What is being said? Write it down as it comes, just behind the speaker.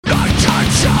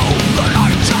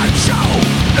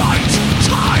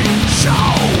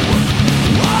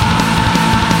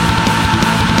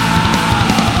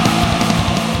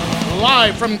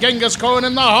Live from Genghis Cohen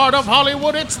in the heart of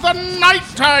Hollywood, it's the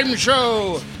Nighttime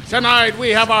Show. Tonight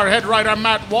we have our head writer,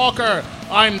 Matt Walker.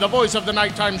 I'm the voice of the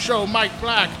Nighttime Show, Mike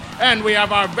Black. And we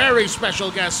have our very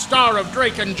special guest, star of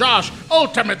Drake and Josh,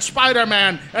 Ultimate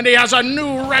Spider-Man. And he has a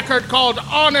new record called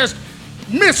Honest,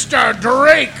 Mr.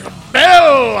 Drake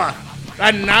Bell.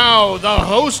 And now, the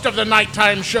host of the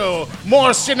Nighttime Show,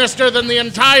 more sinister than the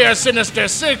entire Sinister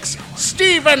Six,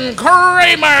 Stephen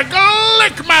Kramer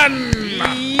Glickman.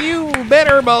 You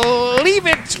better believe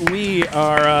it. We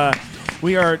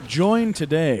are joined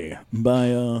today by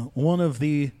one of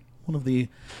the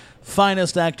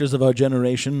finest actors of our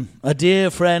generation, a dear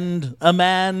friend, a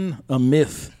man, a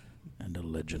myth, and a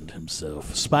legend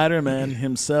himself, Spider-Man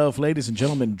himself. Ladies and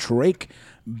gentlemen, Drake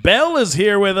Bell is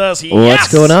here with us.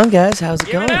 What's going on, guys? How's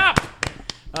it going? Give it up.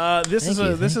 This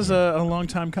is a long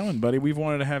time coming, buddy. We've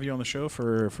wanted to have you on the show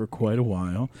for quite a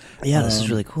while. Yeah, this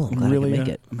is really cool. I'm glad I can make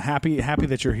it. I'm happy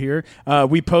that you're here.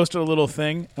 We posted a little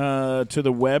thing to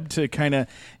the web to kind of,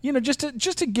 just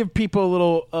to give people a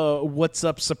little what's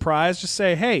up surprise. Just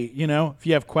say, hey, if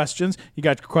you have questions, you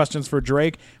got questions for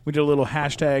Drake. We did a little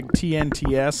hashtag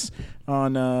TNTS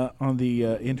on the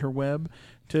interweb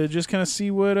to just kind of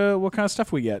see what kind of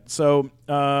stuff we get. So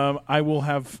I'll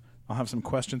have some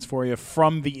questions for you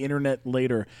from the internet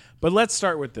later. But let's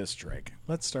start with this, Drake.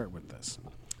 Let's start with this.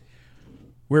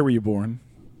 Where were you born?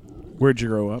 Where'd you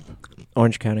grow up?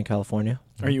 Orange County, California.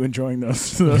 Are you enjoying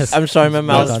those? I'm sorry, my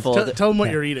mouth's full. Tell them what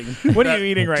you're eating. What are you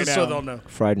eating right just now? So they'll know.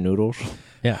 Fried noodles.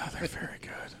 Yeah, They're very good.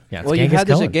 yeah. Well, you had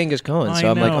this at Genghis Cohen, so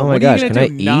I'm like, oh my what gosh, are you can I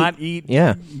gonna do? eat? Not eat?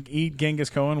 Yeah. Eat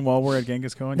Genghis Cohen while we're at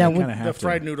Genghis Cohen? Now, You kind of have The to.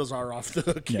 fried noodles are off the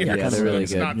hook. Yeah, they're really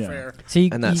it's good. not Yeah. fair. So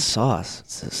And that sauce,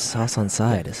 it's a sauce on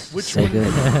side is Which so one?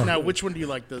 good. Now, which one do you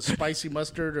like, the spicy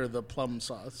mustard or the plum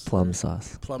sauce? Plum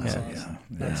sauce. Plum sauce. Yeah.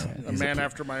 That's a man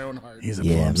after my own heart. He's a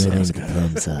Yeah, plum I'm sauce really into guy.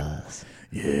 plum sauce.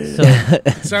 Yeah. So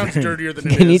It sounds dirtier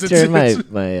than it Can you is. turn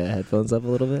my headphones up a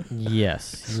little bit?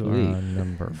 yes, you are Sweet. on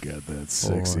number Got that 4.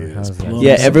 sexy ass How's that? plum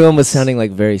Yeah, sauce. everyone was sounding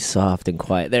like very soft and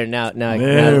quiet. There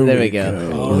there we go.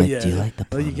 Oh, Like, yeah. do you like the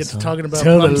Well, plum you get to sauce? talking about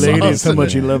Tell the plum ladies sauce, how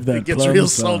much and you love that it gets plum real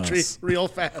sauce. sultry real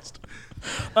fast.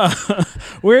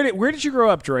 Where did you grow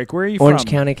up, Drake? Where are you Orange from?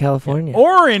 County, California.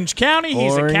 Orange County.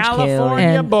 He's Orange a County. California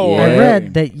And boy. I Yeah.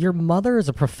 read that your mother is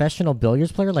a professional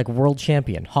billiards player, like world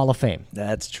champion, Hall of Fame.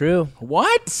 That's true.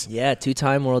 What? Yeah,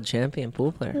 2-time world champion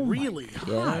pool player. Really?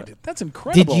 God, that's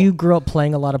incredible. Did you grow up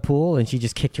playing a lot of pool and she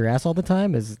just kicked your ass all the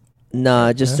time?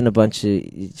 Nah, just in a bunch of,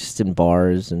 just in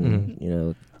bars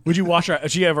and, Would you watch her?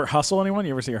 Did she ever hustle anyone?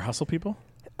 You ever see her hustle people?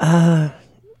 my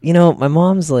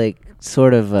mom's like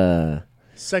sort of,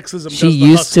 Sexism she does the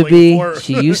used to hustling be, for her.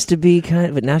 she used to be kind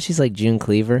of, but now she's like June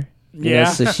Cleaver. you know, Yeah.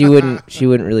 so she wouldn't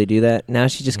really do that. Now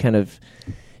she just kind of,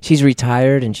 she's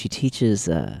retired and she teaches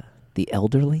the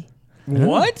elderly.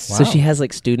 What? So she has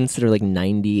like students that are like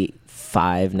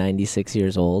 95, 96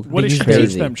 years old. What does she She's teach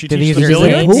crazy. them? She Did teaches he them use She's your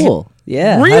like billiards? pool.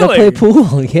 Yeah. How to Really? play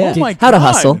pool. Yeah. Oh my How to God.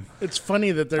 hustle. It's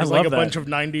funny that there's I like love a bunch that. of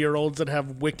 90-year-olds that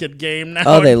have wicked game now.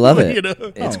 Oh, they love it. You know?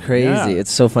 It's Oh, crazy. yeah.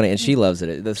 It's so funny, and she loves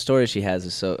it. The stories she has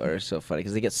are so funny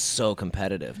because they get so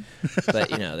competitive. But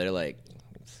they're like,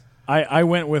 I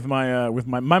went with my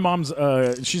mom's.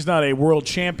 She's not a world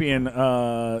champion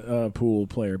pool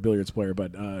player, billiards player,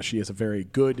 but she is a very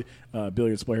good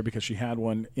billiards player because she had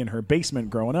one in her basement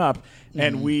growing up.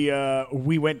 And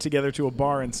we went together to a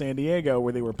bar in San Diego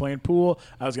where they were playing pool.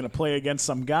 I was going to play against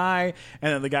some guy,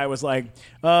 and then the guy was like,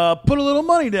 "Put a little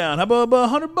money down. How about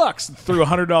 $100?" Threw a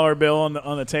 $100 bill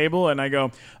on the table, and I go,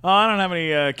 "Oh, I don't have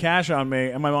any cash on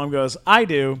me." And my mom goes, "I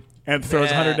do." And throws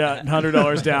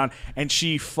 $100 down, and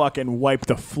she fucking wiped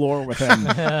the floor with him.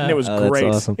 And it was Oh, that's great.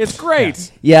 awesome. It's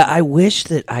great. yeah. I wish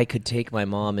that I could take my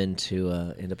mom into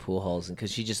pool halls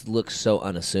because she just looks so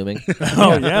unassuming.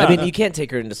 Oh yeah. I mean, you can't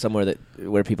take her into somewhere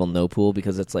where people know pool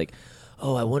because it's like,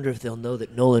 oh, I wonder if they'll know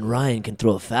that Nolan Ryan can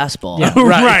throw a fastball. Yeah.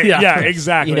 right. Yeah.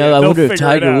 Exactly. I They'll wonder if figure it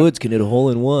Tiger out. Woods can hit a hole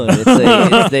in one.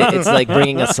 It's like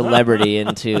bringing a celebrity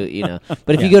into,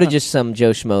 But if you go to just some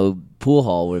Joe Schmo pool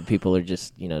hall where people are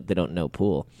just, they don't know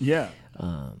pool. Yeah.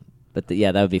 But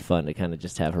that would be fun to kind of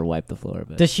just have her wipe the floor.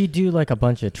 But. Does she do like a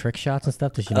bunch of trick shots and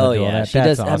stuff? Does she know Oh do all yeah, that? she That's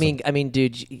does. Awesome. I mean,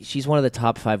 dude, she's one of the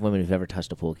top 5 women who've ever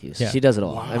touched a pool cue. So Yeah. she does it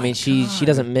all. I mean, she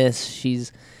doesn't miss.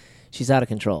 She's out of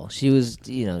control. She was.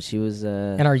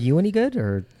 And are you any good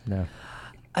or no?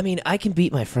 I mean, I can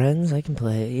beat my friends. I can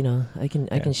play. I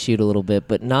can shoot a little bit,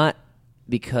 but not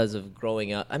because of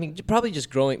growing up. I mean, probably just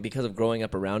because of growing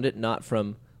up around it, not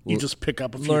from You just pick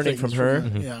up a few learning things from her.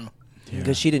 Yeah.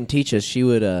 Because she didn't teach us. She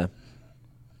would.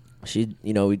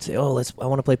 We'd say, "Oh, I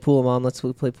want to play pool, Mom. Let's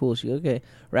play pool." She'd go, "Okay,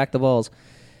 rack the balls,"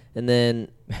 and then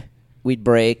we'd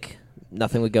break.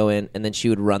 Nothing would go in, and then she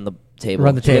would run the table.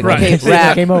 Run the She'd be table. like, okay, Right.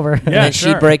 Rack. Game over. And then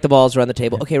she'd break the balls, run the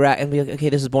table. Okay, Rack. And be like, okay,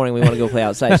 this is boring. We want to go play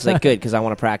outside. She's like, good, because I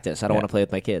want to practice. I don't want to play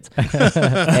with my kids.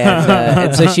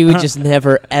 and so she would just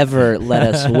never, ever let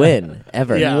us win.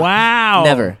 Ever. Yeah. Wow.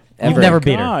 Never. You've Ever. never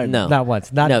beat her. God. No. Not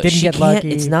once. Not No, didn't she get can't.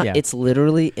 lucky. It's not. Yeah. It's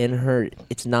literally in her.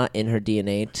 It's not in her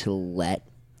DNA to let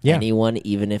Yeah. anyone,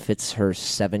 even if it's her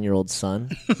 7-year-old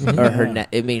son or her. Her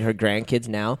grandkids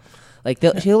now. Like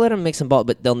she'll let them make some ball,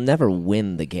 but they'll never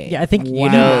win the game. Yeah, I think you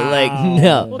know, like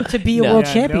no. Well, to be a No. world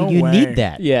Yeah, champion, no you way. need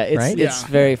that. Yeah, it's right? it's Yeah.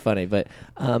 very funny, but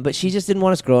she just didn't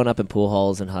want us growing up in pool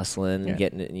halls and hustling Yeah. and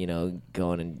getting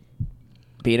going and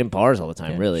being in bars all the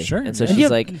time, really. sure, And so yeah. she's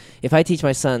like, if I teach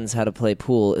my sons how to play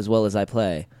pool as well as I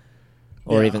play,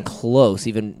 or Yeah. even close,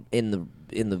 even in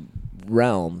the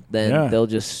realm, then Yeah. they'll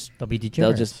just They'll be they'll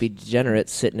degenerates. just be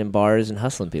degenerates sitting in bars and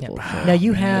hustling people. Yeah. So- Now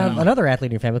you have another athlete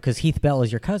in your family because Heath Bell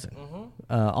is your cousin,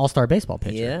 all-star baseball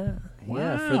pitcher. yeah, for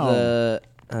Wow. the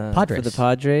Padres. for the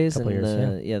Padres Couple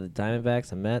and years, the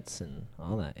Diamondbacks and Mets and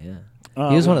all that. Yeah, Oh,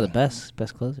 he was one well. of the best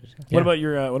closers. What about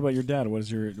your dad?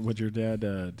 What's your dad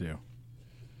do?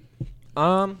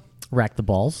 Rack the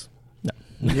balls.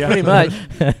 Yeah. Pretty much.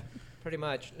 Pretty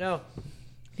much. No,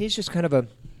 he's just kind of a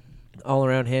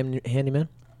all-around handyman.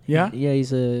 Yeah? Yeah,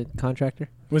 he's a contractor.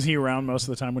 Was he around most of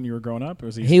the time when you were growing up? Or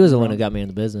was He was the one who around- got me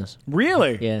into business.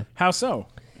 Really? Yeah. How so?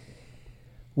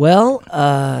 Well,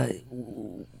 I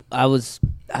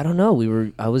don't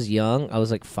know. I was young. I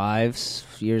was like 5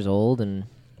 years old, and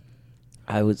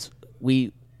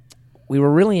we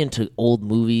were really into old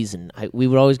movies, and we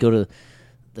would always go to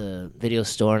the video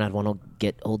store, and I'd want to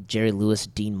get old Jerry Lewis,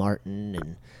 Dean Martin,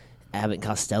 and Abbott and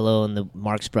Costello, and the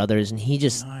Marx Brothers, and he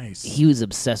was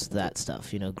obsessed with that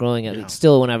stuff. You know, growing up,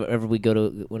 still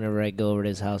whenever I go over to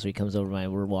his house, or he comes over to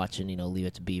mine, we're watching, Leave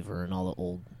It to Beaver and all the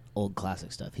old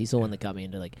classic stuff. He's the one that got me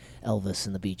into like Elvis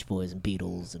and the Beach Boys and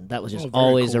Beatles, and that was just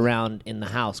always around in the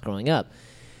house growing up.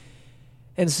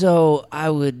 And so I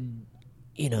would,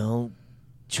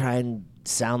 try and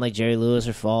sound like Jerry Lewis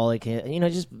or fall like him,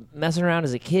 just messing around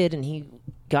as a kid. And he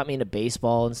got me into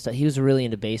baseball and stuff. He was really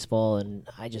into baseball, and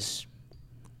I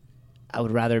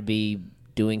would rather be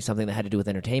doing something that had to do with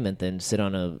entertainment than sit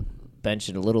on a bench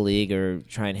in a little league or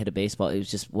try and hit a baseball. It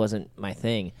just wasn't my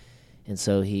thing. And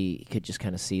so he could just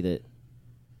kind of see that.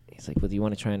 He's like, "Well, do you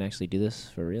want to try and actually do this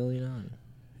for real?" And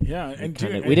Yeah. And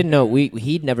we didn't know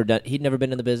he'd never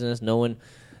been in the business. No one,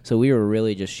 so we were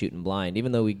really just shooting blind.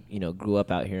 Even though we grew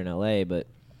up out here in LA, but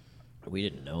we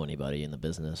didn't know anybody in the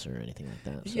business or anything like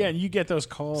that. So yeah, and you get those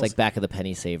calls. it's like back of the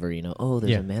penny saver. Oh, there's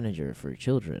Yeah. a manager for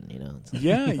children. It's like,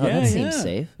 Yeah, that seems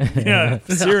safe. Yeah,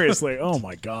 seriously. Oh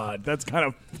my God, that's kind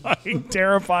of fucking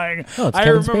terrifying. Oh, it's I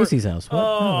Kevin remember- Spacey's house. What?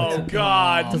 Oh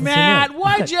God, doesn't seem Matt, right.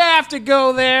 why'd you have to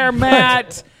go there,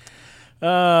 Matt?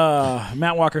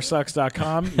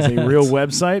 MattWalkerSucks.com is a real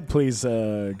website. Please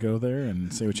go there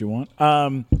and say what you want.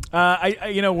 When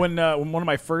one of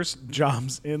my first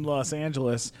jobs in Los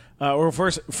Angeles, or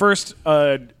first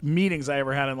meetings I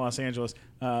ever had in Los Angeles,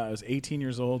 I was 18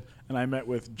 years old, and I met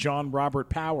with John Robert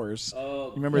Powers.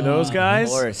 You remember those guys?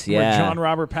 Of course, Remember yeah. John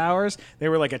Robert Powers. They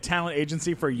were like a talent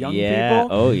agency for young Yeah.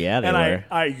 people. Oh, yeah, they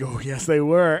and were. Yes, they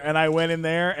were. And I went in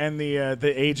there, and the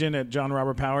agent at John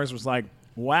Robert Powers was like,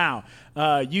 "Wow,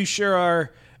 you sure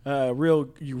are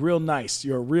real nice.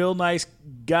 You're a real nice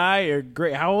guy. You're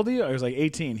great. How old are you?" I was like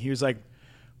 18. He was like,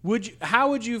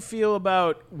 how would you feel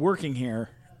about working here?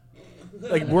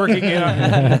 Like working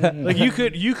in like you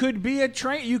could be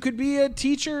a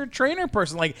teacher trainer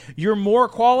person. Like you're more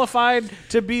qualified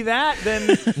to be that than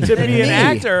to be an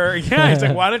actor. Yeah, he's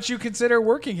like, why don't you consider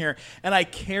working here? And I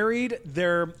carried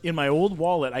in my old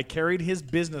wallet, I carried his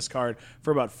business card for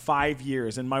about 5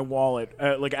 years in my wallet,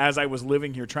 like as I was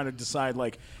living here, trying to decide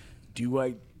like,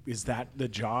 is that the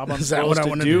job I'm Is that supposed what I to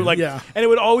wanna do? do? Like, Yeah. and it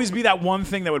would always be that one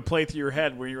thing that would play through your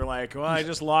head where you're like, well, I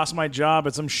just lost my job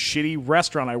at some shitty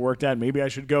restaurant I worked at. Maybe I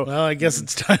should go. Well, I guess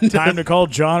it's time Time to call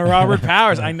John Robert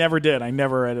Powers. I never did. I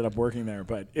never ended up working there,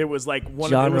 but it was like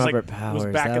John it was Robert like, Powers. It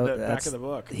was back of that's the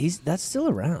book. That's still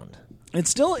around. It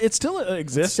still exists.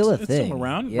 It's still a It's thing. still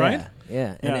around, Yeah, right?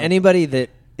 Yeah. And Yeah. anybody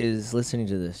that is listening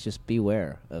to this, just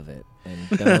beware of it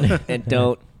and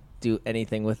don't do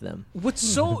anything with them.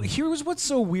 Here's what's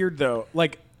so weird though.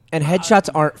 Like, And headshots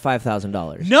aren't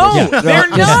 $5,000. no, they're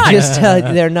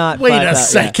not. They're not. Wait a 5,000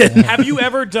 second. Have you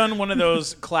ever done one of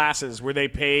those classes where they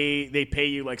pay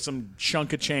you like some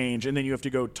chunk of change, and then you have to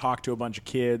go talk to a bunch of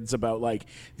kids about like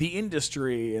the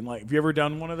industry and like? Have you ever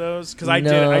done one of those? Because I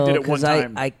did it one 'cause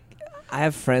time. I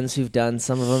have friends who've done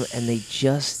some of them, and they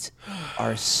just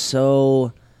are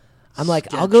so. I'm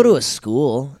like, I'll go to a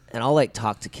school and I'll like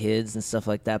talk to kids and stuff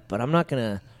like that, but I'm not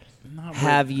gonna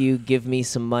have you give me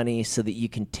some money so that you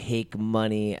can take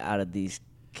money out of these.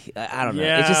 I don't know.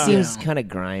 Yeah. It just seems kind of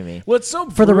grimy. Well, it's so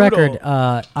For the brutal. record,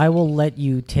 I will let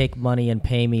you take money and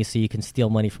pay me so you can steal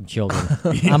money from children.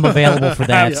 I'm available for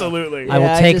that. Absolutely. I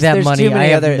will take that there's money. Too many I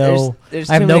have other, no, there's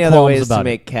I have too no many other qualms ways about to it.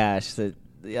 make cash that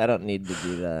I don't need to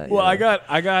do that. Well, I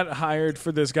got hired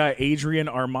for this guy Adrian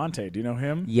Armonte. Do you know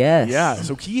him? Yes. Yeah.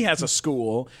 So he has a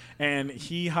school, and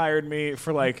he hired me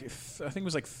for I think it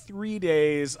was 3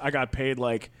 days. I got paid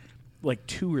like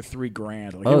 $2 or $3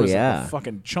 grand. It was a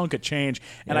fucking chunk of change,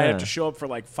 and I had to show up for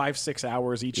 5-6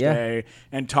 hours each day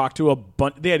and talk to a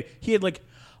bunch. He had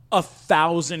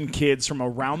 1,000 kids from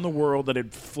around the world that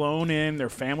had flown in. Their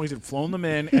families had flown them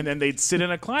in, and then they'd sit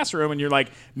in a classroom, and you're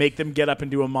make them get up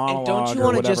and do a monologue. And don't you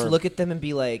want to just look at them and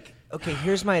be like, okay,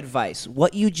 here's my advice.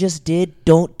 What you just did,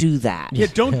 don't do that. Yeah,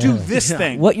 don't do this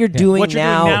thing. What you're doing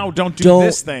now, don't do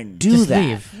this thing. Do Just that.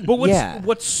 leave. But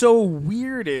what's so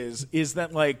weird is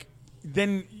that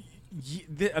then.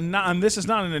 And this is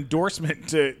not an endorsement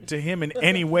to him in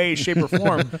any way, shape, or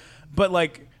form, but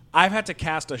I've had to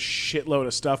cast a shitload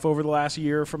of stuff over the last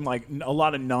year from a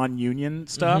lot of non-union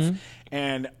stuff,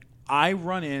 and I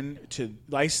run into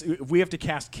if we have to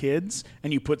cast kids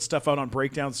and you put stuff out on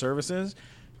breakdown services.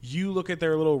 You look at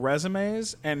their little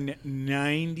resumes, and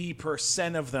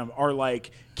 90% of them are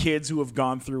kids who have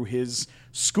gone through his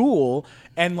school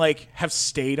and have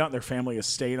stayed on. Their family has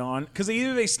stayed on because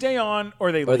either they stay on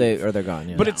or they leave. Or they're gone.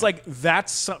 Yeah. But it's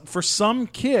that's for some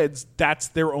kids, that's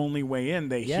their only way in.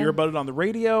 They hear about it on the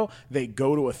radio. They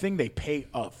go to a thing. They pay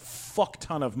a fuck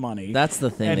ton of money. That's the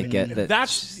thing to get.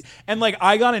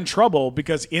 I got in trouble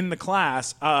because in the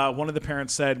class, one of the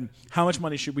parents said, "How much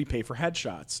money should we pay for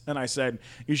headshots?" And I said,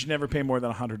 "You should never pay more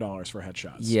than $100 for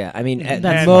headshots." Yeah, I mean, at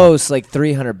That's most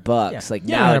 $300.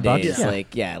 Yeah. Nowadays,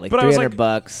 $300, But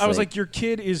 $300. I was your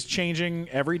kid is changing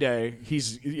every day.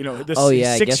 He's this I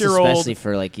guess 6-year-old, especially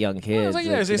for young kids.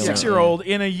 He's a 6-year-old.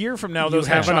 In a year from now, those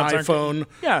have an headshots aren't-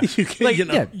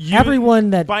 iPhone. Yeah, Everyone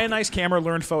that buy a nice camera,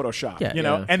 learn Photoshop.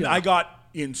 Yeah. And I got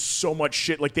in so much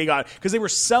shit. They got because they were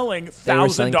selling selling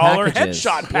 $1,000 packages. headshot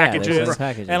Yeah, they were packages, selling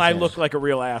packages, and I yeah. looked like a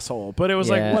real asshole. But it was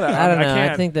Yeah. whatever. I don't know.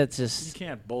 Can't, I think that's just. you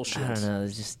can't bullshit. I don't know.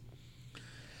 It's just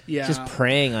Yeah. just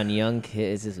preying on young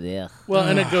kids. It's just, Well,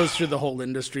 and it goes through the whole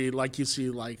industry. You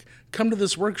see, come to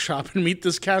this workshop and meet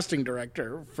this casting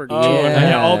director for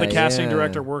all the Yeah, casting yeah.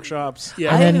 director workshops.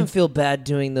 Yeah. I And even feel bad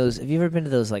doing those. Have you ever been to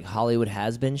those Hollywood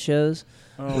has-been shows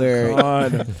Oh,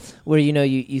 God. where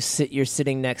you're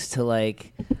sitting next to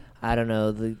I don't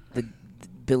know the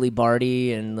Billy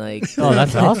Barty and oh,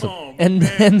 that's awesome. Oh, and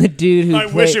then the dude who I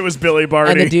wish it was Billy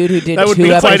Barty. and the dude who did That would two be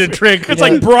quite a episodes- trick. It's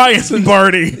like Brian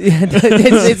Barty. He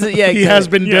has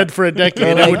been dead for a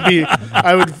decade.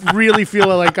 I would really feel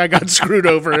like I got screwed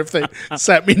over if they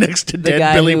sat me next to the dead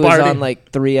guy Billy who Barty. was on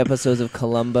 3 episodes of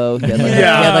Columbo. He had he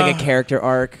had a character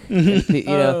arc,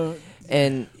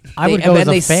 and I would go as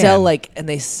a they fan. sell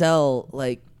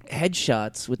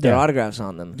headshots with their Yeah. autographs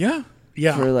on them. Yeah.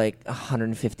 yeah. For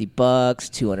 $150,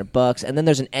 $200, and then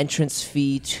there's an entrance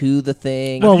fee to the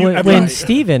thing. Well, I've when done-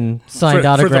 Steven signed for the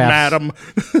autographs, madam.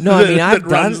 no, I mean that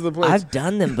runs the place. I've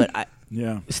done them, but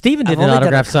Yeah. Steven did I've an only done a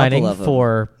autograph couple signing of 'em.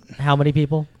 for how many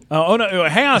people? Oh no!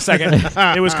 Hang on a second.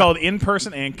 It was called In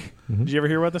Person Inc. Did you ever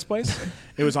hear about this place?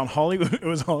 It was on Hollywood. It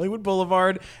was Hollywood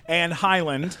Boulevard and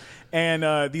Highland.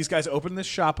 And these guys opened this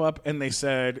shop up, and they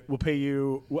said, "We'll pay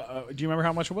you." Do you remember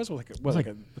how much it was? Was it like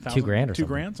 $1,000? $2,000 or $2 something.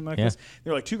 grand, something like Yeah. this.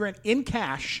 They were like $2 grand in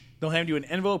cash. They'll hand you an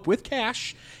envelope with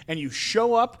cash, and you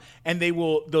show up, and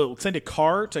they'll send a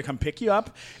car to come pick you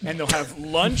up, and they'll have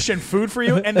lunch and food for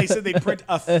you. And they said they print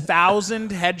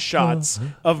 1,000 headshots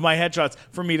of my headshots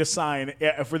for me to sign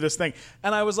for this thing.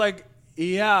 And I was like,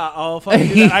 yeah, I'll fucking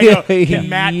do that. I go, can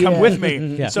Matt come with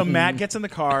me? Yeah. So Matt gets in the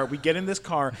car. We get in this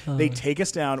car. They take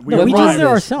us down. No, we drive. did it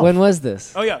ourselves. When was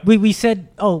this? Oh, yeah. We said,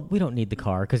 oh, we don't need the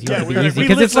car because Yeah, it'll we be easy.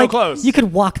 live It's so close. you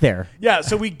could walk there. Yeah,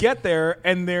 so we get there,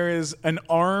 and there is an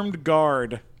armed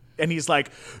guard. And he's like,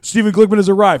 Steven Glickman has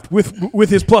arrived with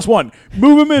his +1.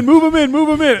 Move him in, move him in, move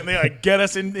him in. And they get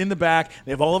us in the back.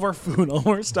 They have all of our food, all of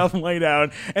our stuff laid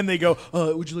out. And they go,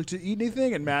 would you like to eat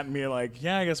anything? And Matt and me are like,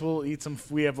 yeah, I guess we'll eat some.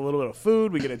 We have a little bit of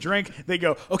food. We get a drink. They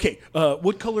go, okay,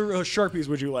 what color Sharpies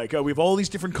would you like? We have all these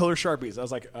different color Sharpies. I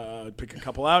was like, pick a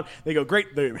couple out. They go,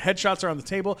 great. The headshots are on the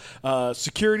table.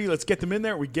 Security, let's get them in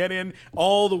there. We get in.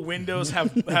 All the windows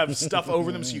have stuff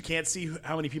over them so you can't see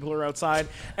how many people are outside.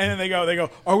 And then they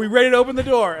go, are we ready to open the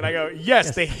door? And I go,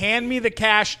 yes. They hand me the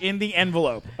cash in the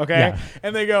envelope, okay? Yeah.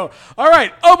 And they go, all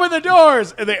right, open the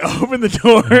doors. And they open the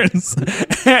doors.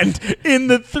 And in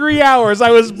the 3 hours I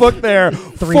was booked there,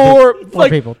 Three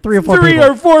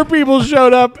or four people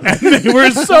showed up, and they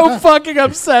were so fucking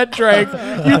upset, Drake.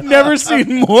 You've never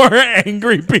seen more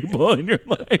angry people in your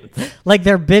life. Like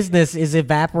their business is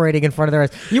evaporating in front of their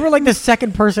eyes. You were like the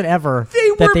second person ever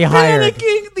that they hired.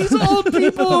 Panicking. These old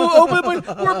people who open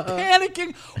were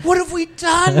panicking. What have we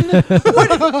done?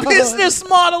 What business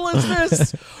model is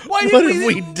this? Why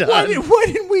didn't Why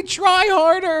didn't we try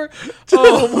harder?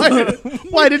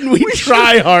 Why didn't we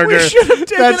try harder? We should have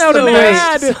taken out an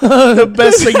ad. The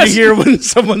best thing to hear when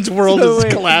someone's world is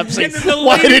collapsing.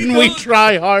 Why didn't we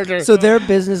try harder? So their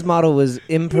business model was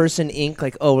in-person ink,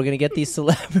 like, oh, we're going to get these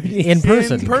celebrities. In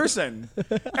person.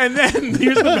 And then,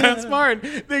 here's the best part.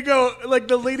 They go, like,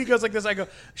 the lady goes like this.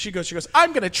 She goes,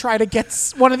 I'm going to try to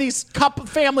get one of these couple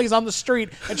families on the street.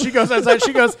 And she goes outside,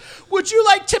 would you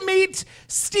like to meet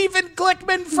Stephen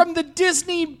Glickman from the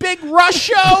Disney Big Rush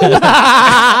Show?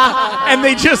 And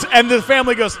the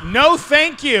family goes, no,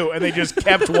 thank you. And they just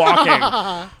kept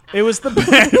walking. It was the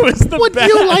best. Would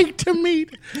you like to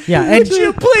meet? Yeah. Would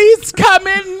you please come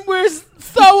in? We're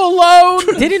so alone.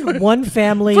 Didn't one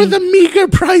family For the meager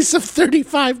price of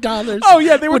 $35. Oh,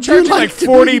 yeah. They were Would you charging like like to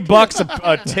 $40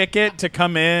 a ticket to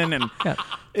come in. And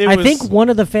I think one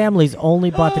of the families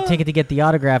only bought the ticket to get the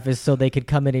autograph is so they could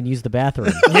come in and use the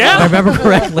bathroom. Yeah. If I remember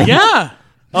correctly. Yeah.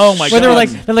 Oh my Where god!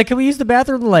 they're like, can we use the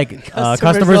bathroom? Like,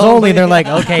 customers only. They're like,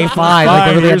 okay, fine. Like,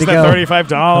 they really had here's to the go.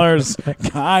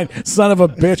 $35. God, son of a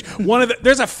bitch!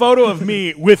 There's a photo of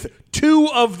me with 2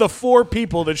 of the 4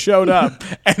 people that showed up,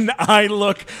 and I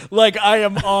look like I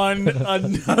am on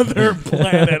another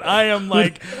planet. I am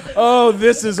like, oh,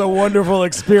 this is a wonderful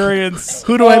experience.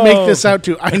 Who do I make this out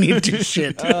to? I need to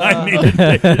shit. I need to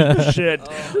take a shit.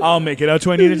 I'll make it out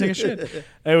to I need to take a shit.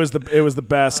 It was the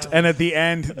best. And at the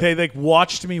end, they like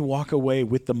watched me walk away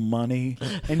with the money,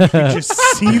 and you could just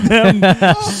see them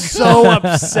so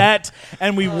upset.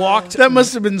 And we walked. That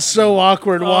must have been so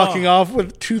awkward walking off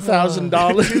with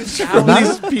 $2,000 from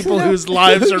these people whose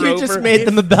lives are You over. just made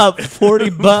them about $40.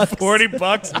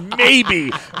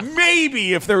 $40,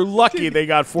 maybe if they're lucky, they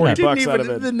got $40 out of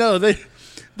it. No, they're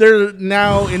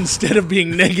now, instead of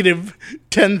being negative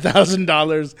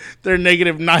 $10,000, they're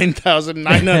negative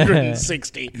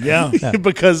 $9,960. Yeah.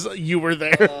 Because you were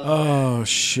there. Oh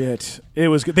shit! It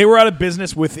was good. They were out of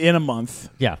business within a month.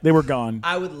 Yeah. They were gone.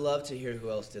 I would love to hear who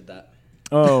else did that.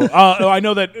 I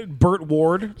know that Burt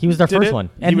Ward. He was their did first it. one.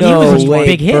 He And was he their was first a one.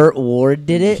 big hit. Burt Ward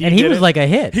did it? And he did was it. like a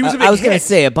hit. He was a big I was going to hit.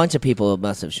 say, a bunch of people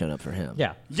must have shown up for him.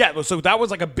 Yeah. Yeah, so that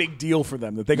was like a big deal for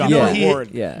them that they got Yeah. Burt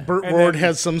Ward. Yeah. Burt And Ward then-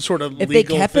 has some sort of If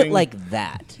legal they kept thing. it like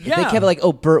that, if Yeah. they kept it like,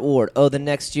 oh, Burt Ward, oh, the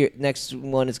next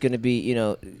one is going to be,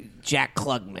 Jack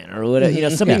Klugman or whatever,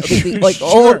 somebody like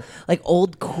old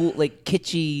cool, like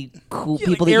kitschy cool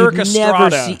people that Eric you've never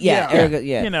Estrada. seen. Yeah, Eric,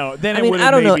 yeah. Then I it mean, would've I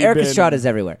don't know. maybe Eric been- Estrada's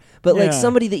everywhere, but like Yeah.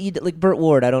 somebody that like Burt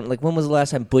Ward. I don't like. When was the last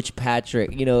time Butch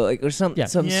Patrick? Or some Yeah.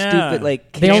 stupid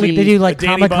like. They do like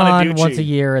Danny Comic-Con Bonaducci. once a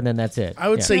year, and then that's it. I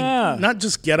would say Yeah. not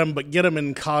just get them, but get them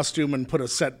in costume and put a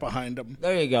set behind them.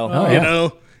 There you go. Oh, You yeah.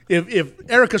 know? If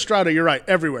Eric Estrada, you're right,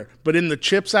 everywhere. But in the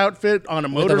Chips outfit on a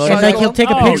motorcycle. motorcycle. And like he'll take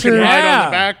a Oh, you picture. can ride Yeah. on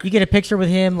the back. You get a picture with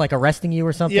him, like arresting you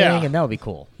or something, Yeah. and that would be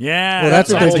cool. Yeah. Well,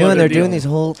 that's what a they're whole doing. other They're deal. doing this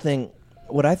whole thing.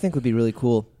 What I think would be really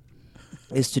cool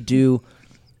is to do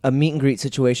a meet and greet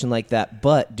situation like that,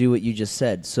 but do what you just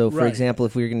said. So, for Right. example,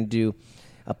 if we were going to do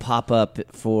a pop up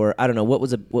for, I don't know, what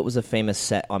was a famous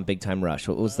set on Big Time Rush?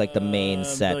 What was like the main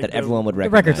set like that the- everyone would the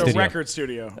recognize? record the record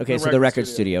studio. Okay, so the record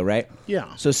studio, right? Yeah.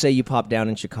 So say you pop down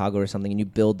in Chicago or something, and you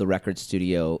build the record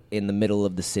studio in the middle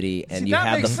of the city, and See, you that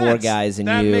have the makes 4 sense. guys and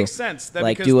That you makes sense. That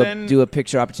like because then- do a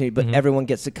picture opportunity, but everyone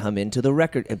gets to come into the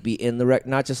record and be in the record,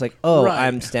 not just like, oh, Right.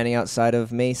 I'm standing outside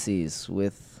of Macy's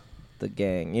with the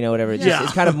gang, whatever. It's, Yeah. just,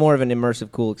 it's kind of more of an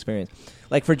immersive, cool experience.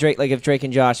 Like for Drake, like if Drake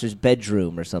and Josh's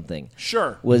bedroom or something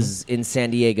Sure. was in San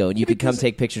Diego, and you could come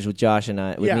take pictures with Josh and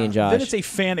I, with Yeah. me and Josh. Then it's a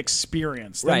fan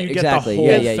experience. Then Right, you exactly. get the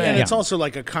Yeah, whole yeah, thing. yeah. And it's also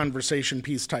like a conversation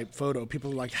piece type photo.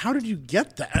 People are like, how did you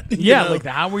get that? You Yeah, know? like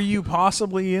how were you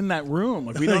possibly in that room?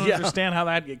 Like we don't Yeah. understand how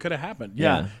that could have happened.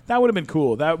 Yeah, Yeah. that would have been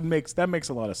cool. That makes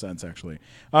a lot of sense actually.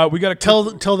 We got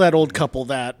to Tell that old couple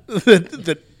that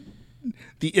that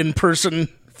the in-person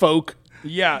folk.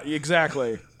 Yeah,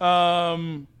 exactly.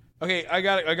 Okay, I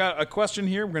got a question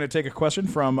here. We're going to take a question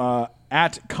from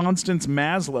at Constance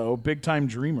Maslow, big time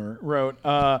dreamer, wrote,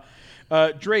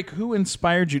 Drake, who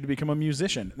inspired you to become a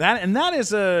musician? That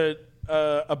is a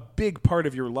a big part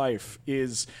of your life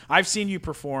is I've seen you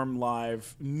perform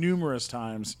live numerous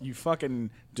times. You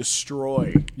fucking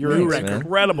destroy. You're New record.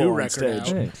 incredible New on record stage. out.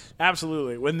 Thanks.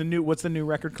 Absolutely. What's the new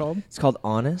record called? It's called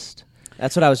Honest.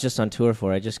 That's what I was just on tour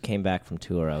for. I just came back from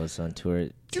tour. I was on tour.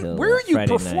 Dude, till, where are you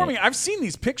Friday performing? night. I've seen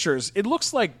these pictures. It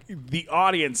looks like the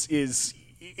audience is.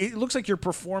 It looks like you're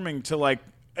performing to like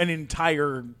an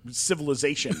entire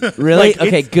civilization. Really? Like,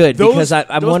 Okay, good. those- Because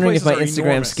I'm those wondering if my places are Instagram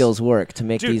enormous. skills work to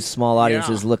make Dude, these small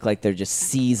audiences yeah. look like they're just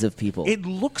seas of people. It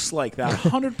looks like that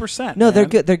 100%. no, they're man.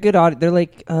 good. They're good. They're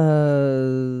like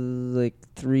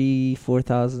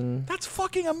 3,000-4,000 That's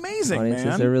fucking amazing, audiences.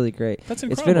 man. They're really great. That's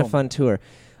It's been a incredible. fun tour.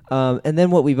 And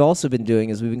then what we've also been doing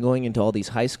is we've been going into all these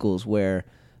high schools where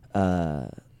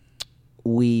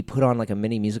we put on like a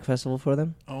mini music festival for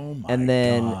them. Oh my And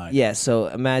then God. yeah, so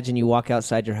imagine you walk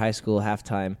outside your high school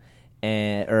halftime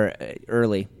or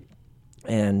early,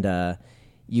 and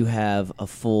you have a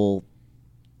full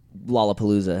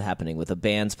Lollapalooza happening with the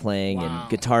bands playing and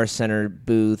Guitar Center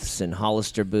booths and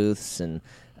Hollister booths, and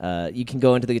you can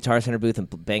go into the Guitar Center booth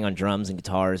and bang on drums and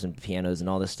guitars and pianos and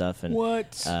all this stuff. And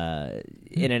What?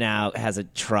 In and Out has a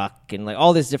truck and like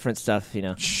all this different stuff, you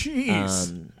know.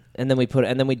 Jeez. And then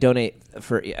we donate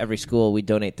for every school. We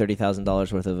donate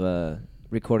 $30,000 worth of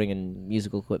recording and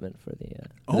musical equipment for the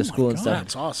Oh my school and God. stuff.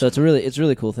 That's awesome. So it's a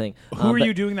really cool thing. Who are but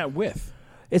you doing that with?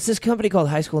 It's this company called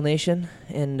High School Nation,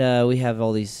 and we have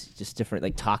all these just different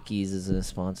like Takis as a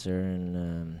sponsor,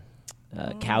 and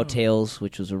Cowtails,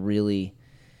 which was a really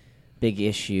big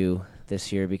issue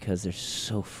this year because they're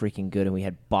so freaking good, and we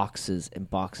had boxes and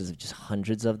boxes of just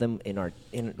hundreds of them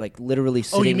in like literally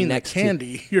sitting Oh, you mean the next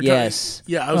candy? to You're yes.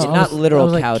 talking, yeah, I was. not literal I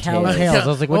was like, Cowtails. Cowtails. I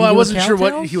was like, what well, do you I do with wasn't sure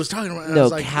what Cowtails? he was talking about. I No,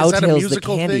 was like, is that a Cowtails, the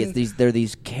musical candy. thing? They're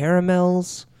these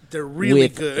caramels They're really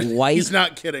with good. white He's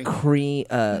not kidding. cream,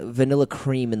 vanilla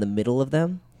cream in the middle of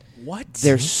them. What?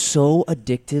 They're so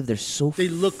addictive. They're so They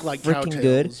look like freaking Cowtails,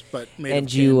 good. but made and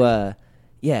of you, candy.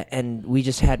 yeah, and we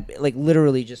just had like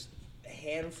literally just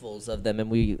handfuls of them,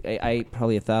 and I ate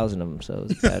probably 1,000 of them. So it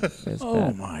was bad. It was Oh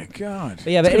bad. my God.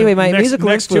 But yeah, but anyway, my musical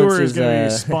next tour influence is going to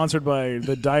be is, sponsored by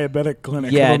the Diabetic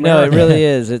Clinic. yeah, of no, it America. really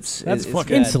is. It's That's it's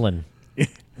fucking- bad. Insulin.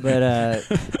 But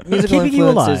musical Keeping you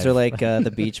influences alive. are like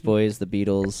the Beach Boys, the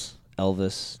Beatles,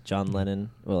 Elvis, John Lennon.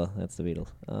 Well, that's the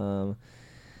Beatles.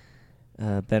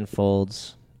 Ben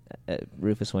Folds,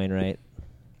 Rufus Wainwright,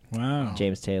 Wow.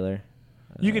 James Taylor.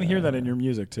 You can hear that in your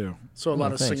music too. So a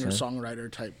lot of thanks,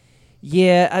 singer-songwriter type.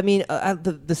 Yeah, I mean,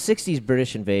 the '60s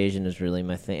British invasion is really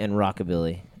my thing, and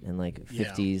rockabilly, and like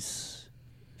 '50s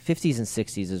and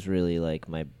 '60s is really like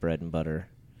my bread and butter.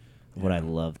 What I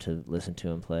love to listen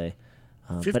to and play.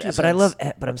 But 50s I love,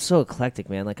 has- but I'm so eclectic,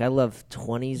 man. Like I love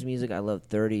 '20s music, I love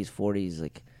 '30s, '40s.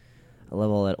 Like I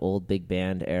love all that old big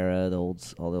band era,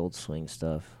 all the old swing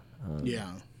stuff.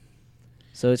 Yeah.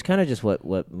 So it's kind of just what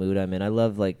mood I'm in. I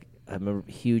love I'm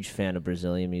a huge fan of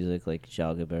Brazilian music, like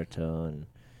João Gilberto and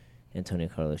Antonio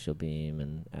Carlos Jobim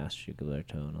and Astrid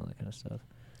Gilberto and all that kind of stuff.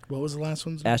 What was the last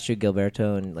one? Astrid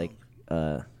Gilberto and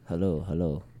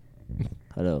hello.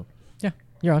 Yeah,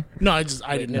 you're on. No, I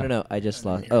didn't know. No. I just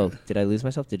lost. Oh, did I lose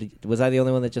myself? Was I the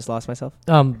only one that just lost myself?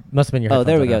 Must have been your Oh, headphones.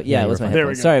 there we I go. don't know. Yeah, it you was were my fine. There we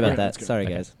headphones. go. Sorry Yeah, about that. that's good. Sorry,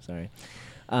 Okay. guys. Sorry.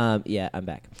 Yeah, I'm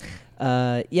back.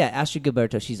 Yeah, Astrid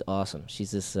Gilberto, she's awesome.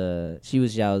 She's this. She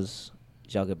was João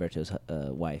Gilberto's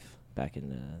wife back in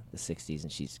the '60s,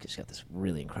 and she's got this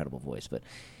really incredible voice. But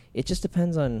it just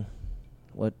depends on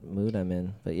what mood I'm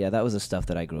in. But yeah, that was the stuff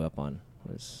that I grew up on.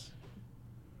 Was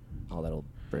all that old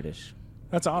British.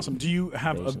 That's awesome. Do you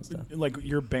have Bass and stuff. like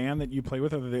your band that you play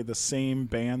with? Are they the same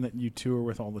band that you tour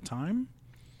with all the time?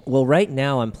 Well, right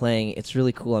now I'm playing. It's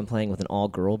really cool. I'm playing with an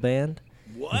all-girl band.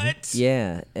 What?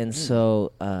 Yeah, and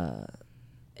so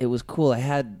it was cool. I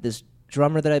had this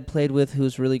drummer that I played with who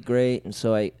was really great, and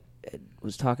so I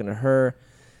was talking to her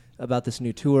about this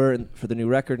new tour and for the new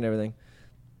record and everything.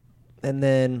 And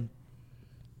then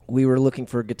we were looking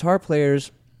for guitar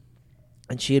players,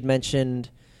 and she had mentioned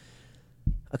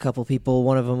a couple people.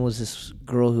 One of them was this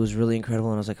girl who was really incredible,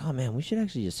 and I was like, oh man, we should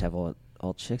actually just have all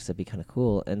chicks. That'd be kind of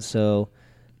cool. And so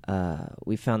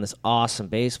we found this awesome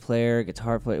bass player,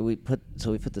 guitar player. We put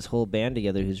this whole band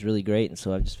together who's really great, and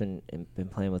so I've just been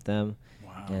playing with them.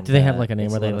 Wow. And, Do they have like a name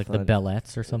it's where they lot like of the fun.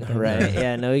 Bellettes or something? Right?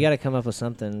 Yeah. No, we got to come up with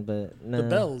something, but no. The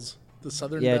Bells. The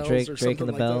Southern Yeah, Bells Drake or and something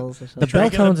the like Bells or The something.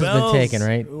 Drake and the Belltones has been Bells. taken,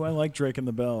 right? Ooh, I like Drake and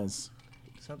the Bells.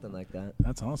 Something like that.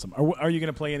 That's awesome. Are you going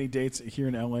to play any dates here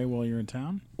in LA while you're in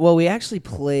town? Well, we actually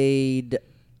played.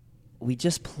 We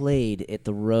just played at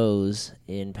the Rose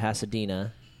in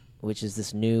Pasadena, which is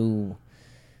this new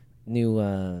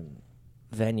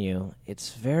venue.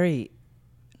 It's very.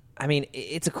 I mean,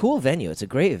 it's a cool venue. It's a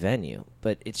great venue,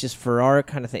 but it's just for our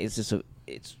kind of thing.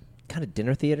 It's kind of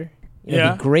dinner theater.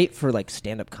 It'd be great for like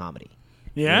stand-up comedy.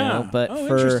 Yeah, but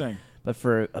interesting. But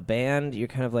for a band, you're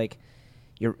kind of like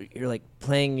you're like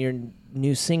playing your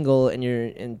new single,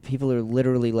 and people are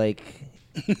literally like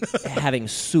having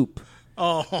soup.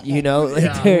 Oh, like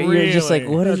you're just like,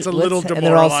 what is? That's a little and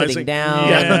they're all demoralizing. sitting down.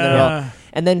 Yeah.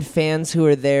 And then fans who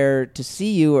are there to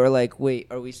see you are like, wait,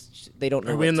 are we? They don't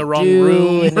know. Are we what in the to wrong do.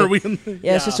 room? And Are we in the,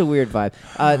 it's just a weird vibe.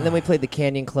 And then we played the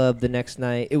Canyon Club the next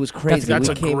night. It was crazy. That's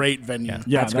a great venue.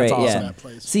 Yeah, that's great. awesome. Yeah. That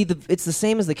place. See, it's the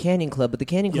same as the Canyon Club, but the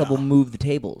Canyon Club will move the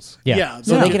tables. Yeah.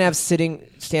 So they can have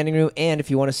standing room, and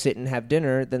if you want to sit and have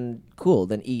dinner, then cool,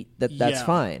 then eat. That's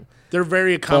fine. They're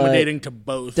very accommodating to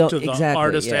both, to the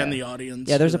artist and the audience.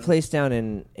 Yeah, there's a place down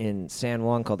in San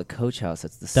Juan called the Coach House.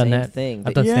 That's the same thing.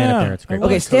 I've done stand-up there. It's great.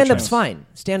 Okay, stand-up's fine.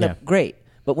 Stand-up, great.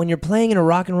 But when you're playing in a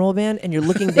rock and roll band and you're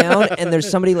looking down and there's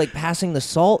somebody like passing the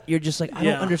salt, you're just like, I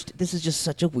don't understand. This is just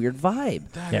such a weird vibe.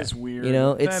 That is weird.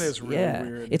 That is really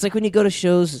weird. It's like when you go to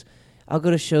shows. I'll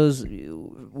go to shows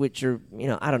which are,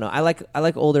 I don't know. I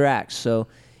like older acts, so.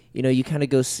 You kind of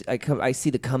go. I see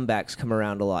the comebacks come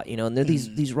around a lot. And they're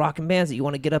these rockin' bands that you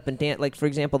want to get up and dance. Like for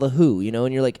example, the Who.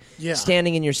 And you're like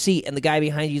standing in your seat, and the guy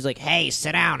behind you is like, "Hey,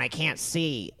 sit down. I can't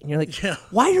see." And you're like,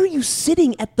 "Why are you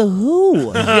sitting at the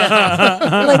Who?" Like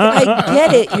I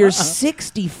get it. You're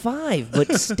 65,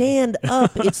 but stand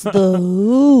up. It's the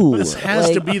Who. This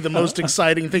has to be the most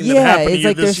exciting thing that happened to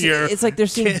you this year. It's like they're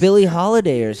seeing Billie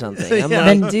Holiday or something. I'm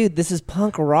like, dude, this is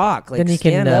punk rock. Like, then you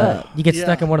stand up. You get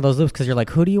stuck in one of those loops because you're like,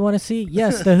 who do you want to see?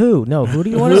 Yes, the Who. No, who do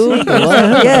you want to see?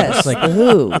 Yes, like the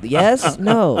Who. Yes,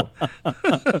 no.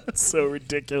 It's so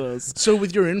ridiculous. So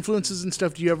with your influences and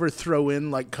stuff, do you ever throw in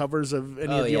like covers of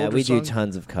any of the older we songs? do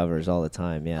tons of covers all the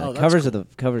time. Yeah, Oh, covers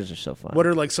are so fun. What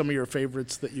are like some of your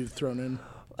favorites that you've thrown in?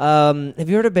 Have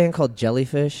you heard a band called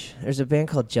Jellyfish? There's a band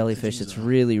called Jellyfish that's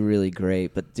really, really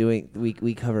great. But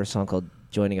we cover a song called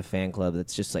 "Joining a Fan Club."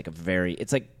 That's just like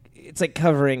it's like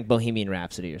covering Bohemian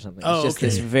Rhapsody or something. It's just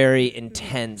this very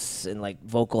intense and like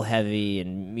vocal heavy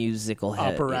and musical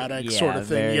operatic sort of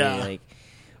thing. Like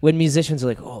when musicians are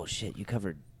like, "Oh shit, you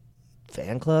covered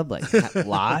Fan Club like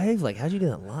live? Like how'd you do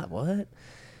that live? What?"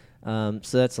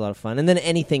 So that's a lot of fun. And then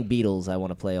anything Beatles, I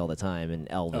want to play all the time, and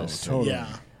Elvis. Oh, totally.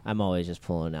 Yeah. I'm always just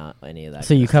pulling out any of that.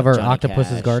 So you cover Johnny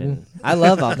Octopus's Cash Garden? I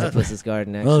love Octopus's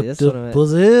Garden, actually. That's what I'm at.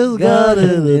 Octopus's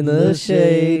Garden in the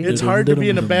shade. It's hard to be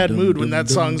in a bad mood when that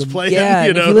song's playing. Yeah, you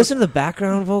and know? if you listen to the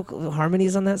background vocal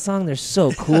harmonies on that song, they're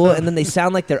so cool. And then they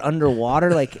sound like they're underwater,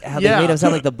 like how they made them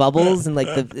sound like the bubbles, and like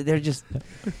they're just.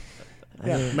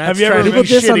 Matt's Have you ever trying to People be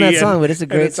diss on that shitty song, and- but it's a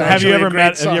great song. Have you actually ever a great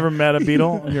met? song. Have you ever met a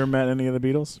Beatle? Have you ever met any of the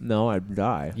Beatles? No, I'd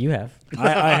die. You have.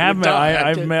 I have met.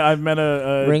 I've met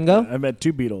a Ringo? I met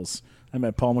two Beatles. I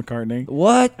met Paul McCartney.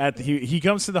 What? He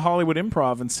comes to the Hollywood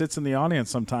Improv and sits in the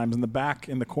audience sometimes in the back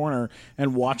in the corner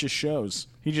and watches shows.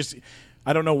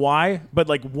 I don't know why, but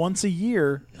like once a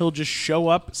year he'll just show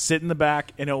up, sit in the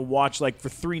back, and he'll watch like for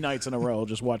 3 nights in a row. He'll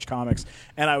just watch comics.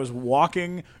 And I was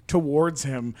walking towards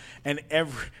him, and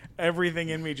everything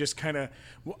in me just kind of,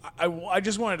 I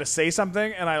just wanted to say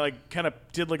something, and I like kind of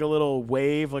did like a little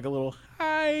wave, like a little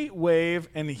hi wave,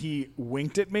 and he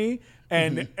winked at me.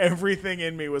 And everything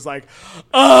in me was like,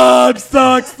 oh, I'm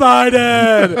so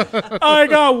excited. I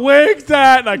got winked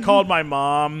at. And I called my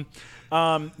mom.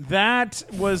 That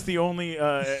was the only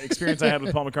experience I had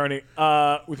with Paul McCartney.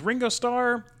 With Ringo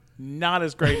Starr, not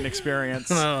as great an experience.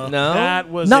 No? That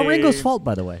was Not Ringo's fault,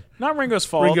 by the way. Not Ringo's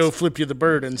fault. Ringo flip you the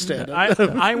bird instead.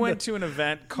 I went to an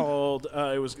event called,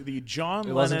 it was the John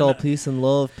Lennon. It wasn't all peace and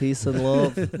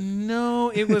love. No,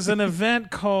 it was an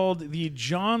event called the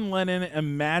John Lennon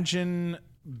Imagine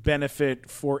Benefit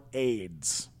for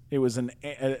AIDS. It was an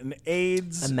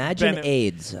AIDS. Imagine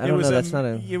AIDS. I don't know. That's not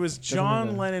a. It was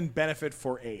John Lennon Benefit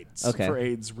for AIDS. Okay. For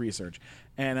AIDS research,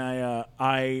 and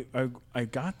I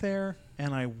got there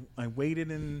and I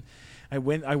waited and I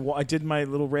went. I did my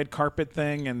little red carpet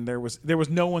thing, and there was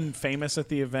no one famous at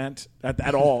the event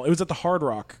at all. It was at the Hard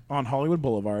Rock on Hollywood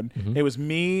Boulevard. Mm-hmm. It was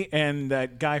me and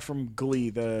that guy from Glee.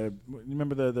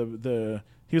 Remember the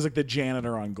he was like the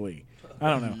janitor on Glee. I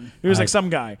don't know. He was like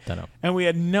some guy. Don't know. And we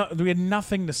had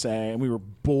nothing to say, and we were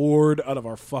bored out of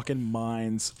our fucking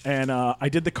minds. And I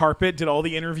did the carpet, did all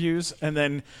the interviews, and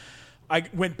then I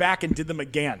went back and did them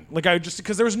again. Like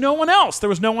because there was no one else.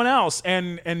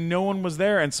 And no one was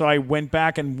there. And so I went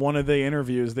back, and one of the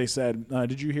interviews they said,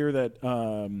 "Did you hear that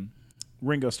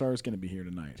Ringo Starr is going to be here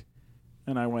tonight?"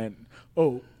 And I went,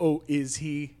 "Oh, is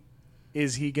he?"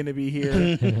 Is he going to be here?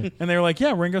 And they were like,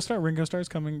 yeah, Ringo Starr's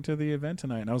coming to the event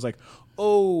tonight. And I was like,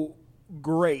 oh,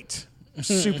 great.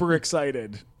 super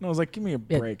excited. And I was like, give me a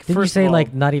break. Did you First say of all,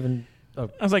 like not even? Oh.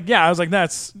 I was like, yeah. I was like,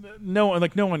 that's no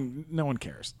one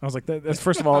cares. I was like, that's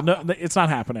first of all, no, it's not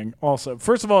happening. Also,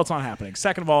 first of all, it's not happening.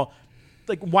 Second of all,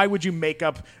 like, why would you make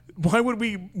up? Why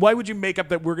would you make up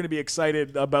that we're going to be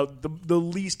excited about the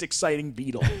least exciting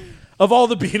Beatle of all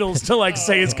the Beatles to like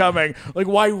say it's coming? Like,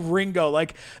 why Ringo?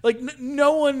 Like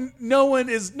no one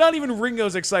is, not even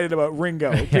Ringo's excited about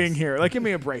Ringo being here. Like, give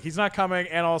me a break. He's not coming,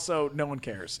 and also no one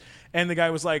cares. And the guy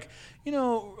was like,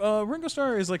 Ringo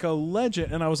Starr is like a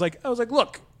legend, and I was like,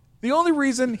 look. The only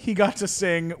reason he got to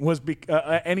sing was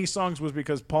any songs was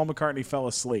because Paul McCartney fell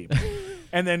asleep.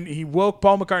 And then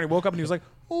Paul McCartney woke up and he was like,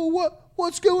 oh,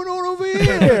 what's going on over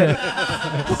here?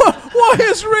 Why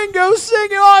is Ringo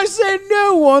singing? Oh, I said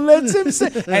no one lets him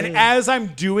sing. And as I'm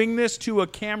doing this to a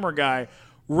camera guy,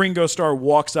 Ringo Starr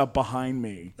walks up behind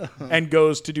me and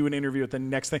goes to do an interview at the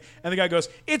next thing. And the guy goes,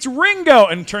 it's Ringo!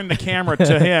 And turned the camera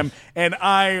to him. And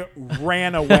I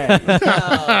ran away.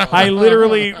 I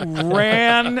literally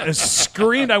ran,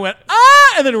 screamed. I went,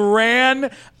 ah! And then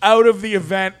ran out of the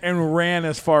event and ran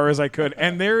as far as I could.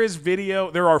 And there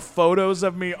are photos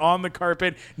of me on the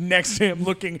carpet next to him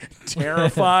looking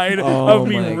terrified of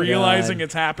me realizing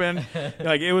it's happened.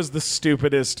 Like, it was the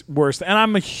stupidest, worst. And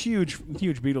I'm a huge,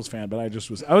 huge Beatles fan, but I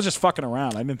was just fucking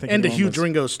around. I didn't think. And a huge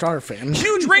Ringo Starr fan.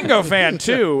 Huge Ringo fan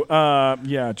too.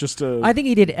 Yeah, just. I think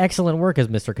he did excellent work as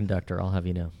Mr. Conductor. I'll have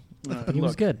you know. He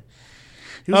was good.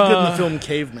 He was good in the film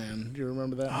Caveman. Do you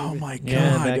remember that movie? Oh my god!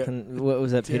 Yeah, back in, what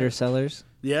was that? Peter Sellers.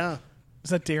 Yeah.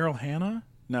 Is that Daryl Hannah?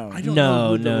 No. I don't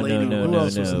know. Who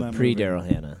else was in that Pre movie? Daryl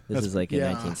Hannah. This is like in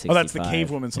 1965. Oh, that's the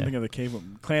Cave Woman. Something of the Cave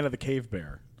Woman. Clan of the Cave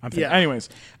Bear. I'm thinking. Yeah. Anyways,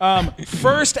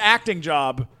 first acting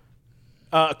job,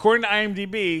 according to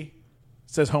IMDb,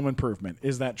 says Home Improvement.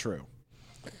 Is that true?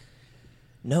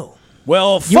 No.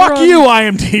 Well, fuck you,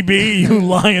 IMDb, you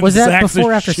lying Was that sacks before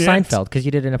or of after shit. Seinfeld? Because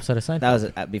you did an episode of Seinfeld. That was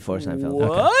before Seinfeld.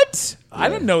 What? I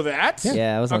didn't know that.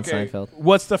 Yeah, I was on Seinfeld.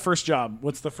 What's the first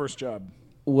job?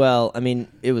 Well, I mean,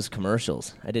 it was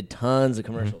commercials. I did tons of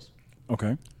commercials.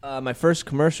 Okay. My first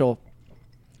commercial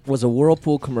was a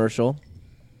Whirlpool commercial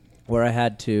where I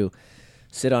had to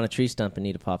sit on a tree stump and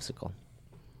eat a popsicle.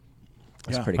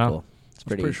 That's pretty cool. It's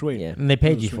pretty sweet. Yeah. And they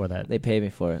paid you for that. They paid me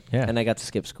for it. Yeah. And I got to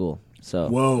skip school. So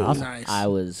Whoa. Nice. I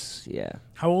was,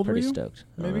 How old were pretty you? stoked.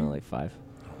 I Maybe? don't know, like 5.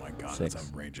 Oh my god, 6. that's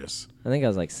outrageous. I think I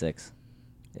was like 6.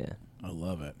 Yeah. I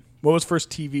love it. What was first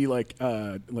TV like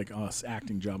us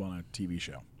acting job on a TV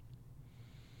show?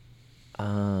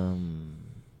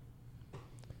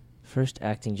 First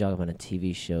acting job on a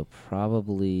TV show,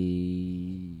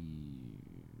 probably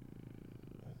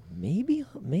maybe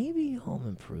Home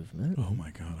Improvement. Oh my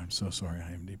god, I'm so sorry,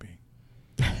 IMDb.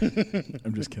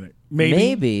 I'm just kidding.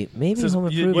 Maybe Says Home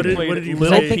you Improvement. what did you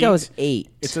Little I think Pete. I was 8.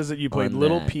 It says that you played on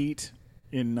Little that. Pete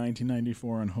in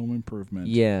 1994 on Home Improvement.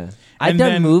 Yeah, I'd And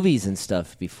done then- movies and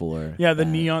stuff before. Yeah, the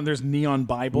that. Neon. There's Neon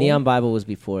Bible. Neon Bible was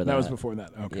before that. That was before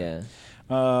that. Okay. Yeah.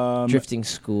 Yeah. Drifting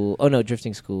School. Oh no,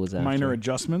 Drifting School was after. Minor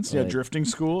Adjustments. Yeah, Right. Drifting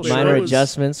School. Minor What was-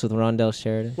 Adjustments with Rondell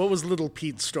Sheridan. What was Little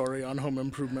Pete's story on Home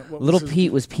Improvement? What Little was his-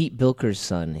 Pete was Pete Bilker's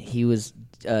son. He was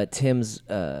Tim's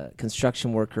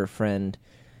construction worker friend,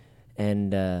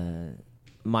 and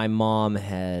my mom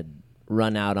had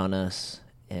run out on us,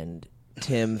 and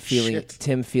Tim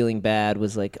feeling bad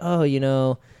was like, oh,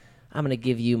 I'm gonna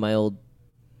give you my old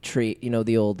tree,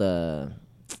 the old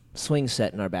swing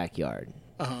set in our backyard.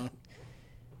 Uh-huh.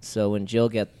 So when Jill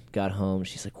got home,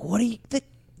 she's like, "What are you?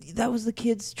 That was the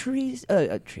kids'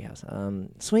 treehouse,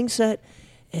 swing set,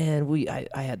 and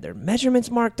I had their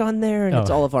measurements marked on there, and it's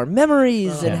all of our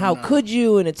memories, and how could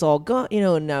you? And it's all gone,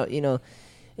 and now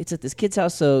it's at this kid's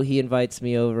house." So he invites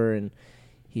me over, and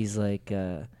he's like,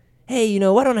 "Hey,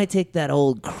 why don't I take that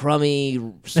old crummy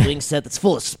swing set that's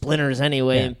full of splinters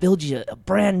anyway, and build you a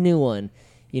brand new one?"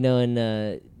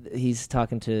 And he's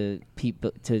talking to Pete,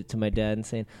 to my dad, and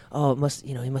saying, "Oh,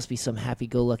 he must be some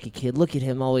happy-go-lucky kid. Look at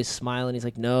him, always smiling." He's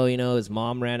like, "No, his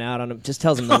mom ran out on him." Just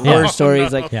tells him the worst story.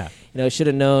 He's like, should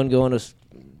have known going to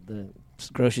the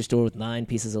grocery store with 9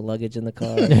 pieces of luggage in the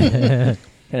car,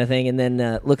 kind of thing. And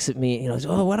then looks at me, he's,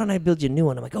 "Oh, why don't I build you a new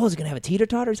one?" I'm like, "Oh, is it gonna have a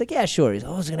teeter-totter?" He's like, "Yeah, sure." He's,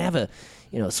 "Oh, is it gonna have a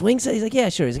swing set?" He's like, "Yeah,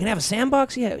 sure." Is it gonna have a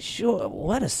sandbox? "Yeah, sure."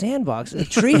 "What, a sandbox? A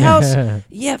treehouse?"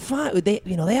 "Yeah, fine. They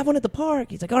have one at the park."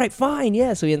 He's like, "All right, fine,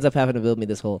 yeah." So he ends up having to build me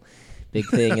this whole big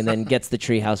thing, and then gets the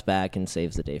treehouse back and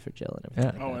saves the day for Jill and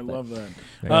everything. Oh, I love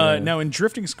that. Now in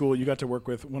Drifting School, you got to work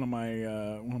with one of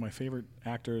my favorite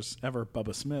actors ever,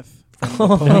 Bubba Smith from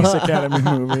the Police Academy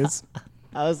movies.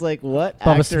 I was like, "What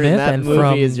Bubba actor Smith in that and movie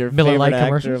from is your Miller favorite Lite actor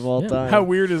commercials? of all Yeah. time?" How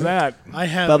weird is that? I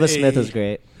have Bubba Smith was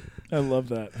great. I love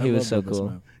that. He was so cool.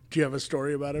 Smith. Do you have a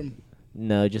story about him?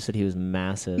 No, just that he was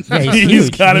massive. Yeah, he's He's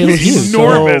huge. got to be He's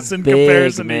enormous so in big,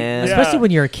 comparison man. to Especially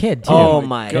when you're a kid, too. Oh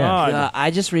my God. God.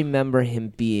 I just remember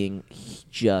him being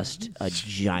just a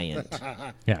giant.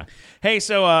 Yeah. Hey,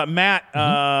 so Matt,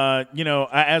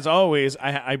 as always,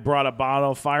 I brought a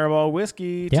bottle of Fireball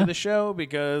whiskey to Yeah. the show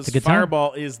because It's a good time.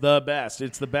 Fireball is the best.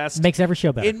 It's the best. Makes every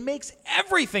show better. It makes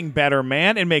everything better,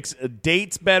 man. It makes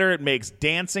dates better. It makes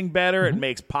dancing better. It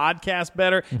makes podcasts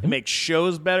better. It makes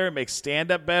shows better. It makes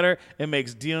stand-up better. It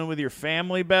makes dealing with your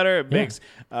family better. It makes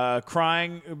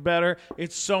crying better.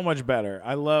 It's so much better.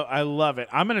 I love it.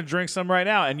 I'm going to drink some right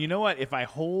now. And you know what? If I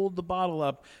hold the bottle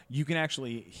up, you can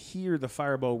actually hear the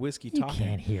Fireball whiskey You talking.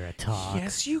 can't hear it talk.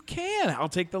 Yes, you can. I'll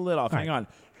take the lid off. All Hang right. on.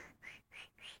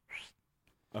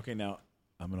 Okay, now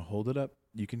I'm going to hold it up.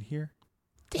 You can hear.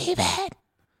 Steven!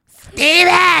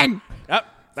 Oh,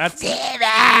 that's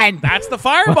the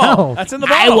Fireball. Wow. That's in the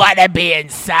bottle. to be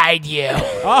inside you.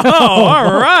 Oh,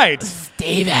 all right.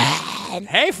 Steven!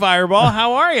 Hey, Fireball,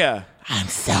 how are you? I'm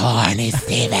so horny,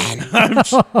 Steven.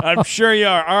 I'm sure you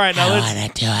are. All right, now let's.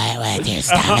 want to do it with your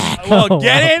stomach. Well,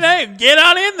 get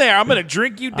on in there. I'm gonna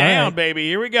drink you down, right. baby.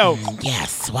 Here we go. Yeah,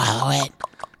 swallow it.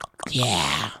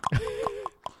 Yeah.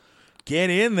 Get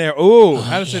in there. Ooh,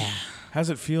 how's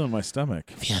it feel in my stomach?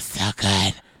 Feels so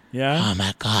good. Yeah. Oh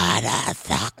my God,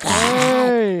 so good.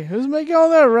 Hey, who's making all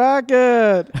that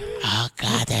racket? Oh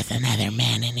God, there's another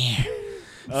man in here.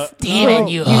 Oh. Steven,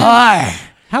 you whore.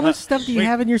 How much stuff do you wait.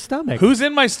 have in your stomach? Who's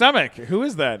in my stomach? Who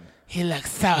is that? He looks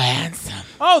so handsome.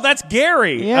 Oh, that's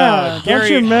Gary. Yeah, Gary. don't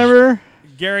you remember?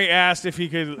 Gary asked if he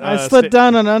could. I slid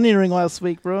down an onion ring last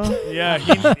week, bro. Yeah,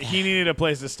 he needed a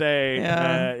place to stay.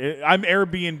 Yeah. I'm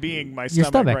Airbnb-ing my Your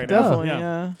stomach, right now. Definitely,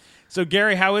 yeah. So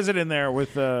Gary, how is it in there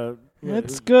with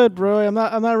It's good, bro. I'm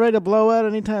not ready to blow out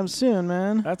anytime soon,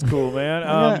 man. That's cool, man.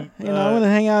 I'm gonna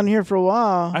hang out in here for a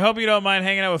while. I hope you don't mind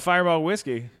hanging out with Fireball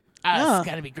whiskey. Yeah. It's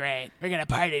gonna be great. We're gonna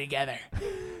party together.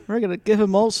 We're gonna give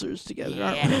him ulcers together,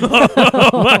 aren't we?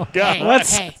 Oh my God!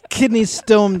 Let's kidney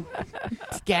stone.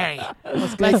 Gary,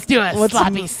 let's do a let's-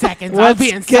 sloppy seconds.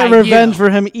 Let's get revenge for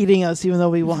him eating us, even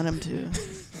though we want him to.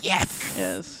 Yes.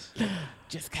 Yes.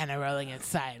 Just kind of rolling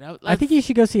inside. Oh, I think you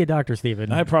should go see a doctor,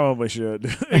 Steven. I probably should.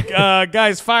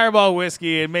 Guys, Fireball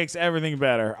whiskey, it makes everything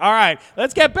better. All right,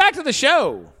 let's get back to the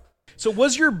show. So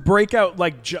was your breakout,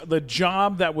 like the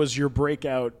job that was your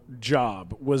breakout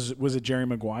job, was it Jerry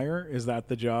Maguire? Is that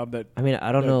the job that... I mean,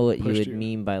 I don't know what you pushed would you?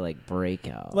 mean by like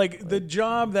breakout. Like the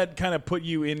job that kind of put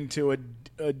you into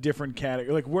a different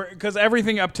category. Like, because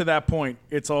everything up to that point,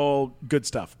 it's all good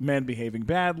stuff. Men behaving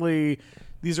badly.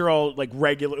 These are all like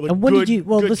regular, like and what good, did you?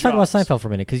 Well, good let's talk about jobs. Seinfeld for a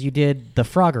minute because you did the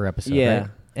Frogger episode. Yeah. Right?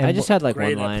 And I just had like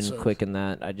Great one line episode. quick in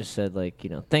that. I just said like,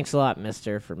 thanks a lot,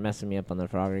 mister, for messing me up on the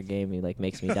Frogger game. He like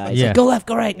makes me die. He's Yeah. like, go left,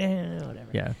 go right. No, whatever.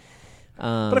 Yeah.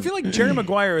 But I feel like Jerry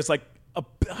Maguire is like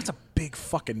that's a big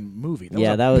fucking movie.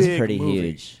 That was big pretty movie.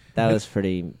 huge. That was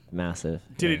pretty massive.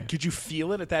 Did yeah. it? Did you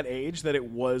feel it at that age that it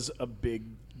was a big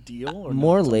deal? Or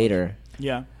More not so much? later.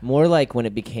 Yeah. More like when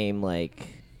it became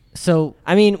like. So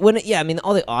I mean, all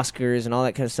the Oscars and all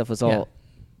that kind of stuff was all. Yeah.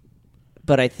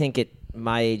 But I think at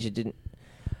my age, it didn't.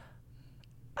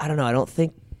 I don't know. I don't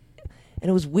think. And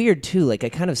it was weird too. Like I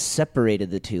kind of separated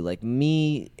the two. Like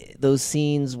those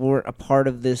scenes weren't a part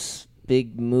of this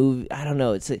big movie. I don't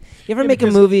know. You ever make a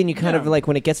because- movie and you kind yeah. of like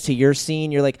when it gets to your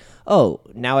scene, you're like, oh,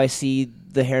 now I see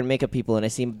the hair and makeup people, and I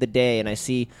see the day, and I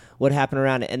see what happened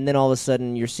around it, and then all of a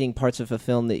sudden you're seeing parts of a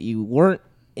film that you weren't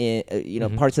in.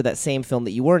 Parts of that same film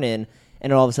that you weren't in.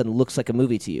 And it all of a sudden looks like a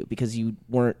movie to you because you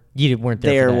weren't there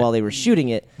there for that. while they were shooting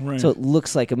it. Right. So it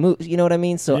looks like a movie. You know what I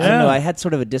mean? So I don't Yeah. know. I had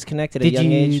sort of a disconnect at a Did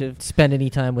young age. you spend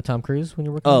any time with Tom Cruise when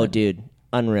you were working? Oh, on it? dude,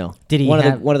 unreal. Did he one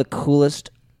have- of the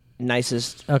coolest,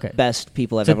 nicest, Okay. best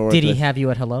people I've So ever worked did he with. have you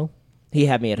at Hello? He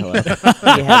had me at hello.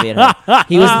 He had me at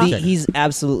hello. He's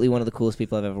absolutely one of the coolest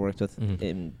people I've ever worked with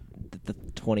in the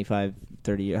 25,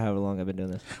 30 years, however long I've been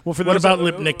doing this. Well, for What those about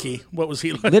Lipnicki? What was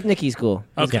he like? Lipnicki's cool.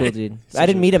 He's Okay. cool, dude. I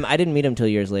didn't meet him. I didn't meet him till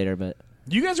years later, but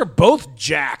You guys are both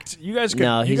jacked. You guys could.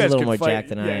 No, you he's a guys little could more fight. jacked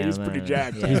than I am. He's pretty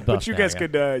jacked. Yeah. He's but buff you now, guys yeah.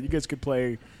 could. You guys could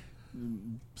play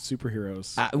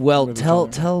superheroes. well, Another tell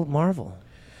time. tell Marvel.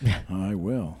 I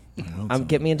will.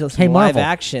 Get me into some Hey, live Marvel.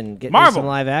 action. Get me Marvel. some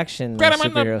live action Get him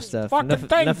in superhero the stuff. fucking Enough,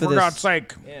 thing, enough for of this. God's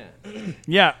sake. Yeah.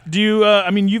 Yeah. Do you?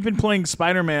 I mean, you've been playing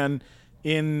Spider-Man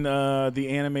in the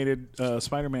animated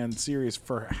Spider-Man series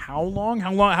for how long?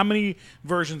 How many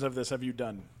versions of this have you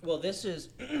done? Well, this is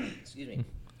excuse me.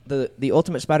 The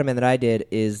Ultimate Spider-Man that I did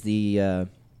is the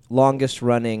longest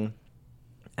running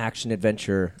action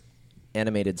adventure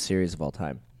animated series of all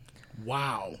time.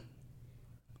 Wow.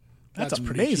 That's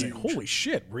pretty amazing. huge. Holy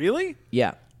shit! Really?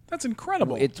 Yeah. That's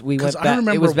incredible. We 'Cause went I back. It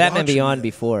remember was Batman watching Beyond it.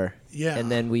 before. Yeah.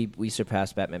 And then we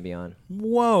surpassed Batman Beyond.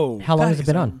 Whoa. How long that has it is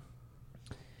been on?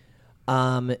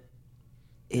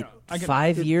 It I can-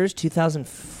 5 years,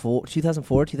 2004,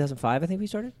 2005. I think we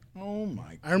started. Oh my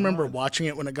god. I remember watching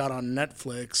it when it got on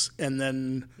Netflix, and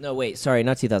then No, wait, sorry,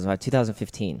 not 2005,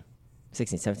 2015,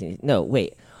 16, 17. No,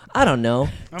 wait, I don't know.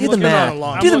 Do the looking it math. up.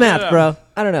 I'm Do the looking it math, up. bro.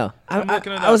 I don't know.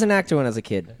 looking it I was up. an actor when I was a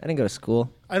kid. I didn't go to school.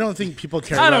 I don't think people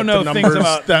care I about don't know the things numbers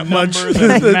about that much. numbers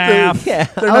and math. Yeah,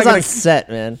 They're I not was gonna- on set,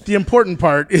 man. The important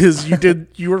part is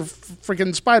you were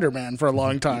freaking Spider-Man for a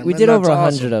long time. We and did that's over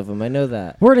 100 awesome. of them. I know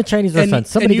that. We're in a Chinese restaurant.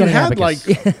 Somebody and you get an had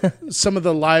abacus. like some of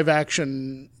the live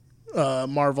action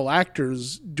Marvel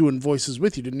actors doing voices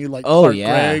with you, didn't you? Like Oh Clark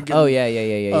yeah. Gregg and, Oh yeah.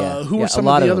 Who Yeah, were a some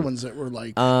lot of the of other them. ones that were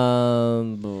like?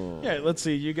 Yeah, let's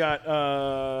see. You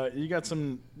got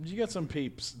some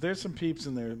peeps. There's some peeps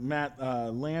in there. Matt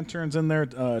Lantern's in there.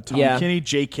 Tom Yeah. Kinney,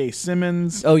 J.K.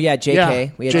 Simmons, Oh yeah, J.K.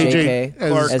 Yeah, We had J.J. J.K.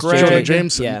 as Clark Jonah Gregg.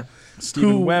 Jameson. Yeah. Stephen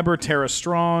who- Weber, Tara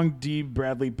Strong, D.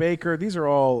 Bradley Baker. These are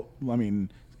all. I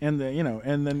mean, and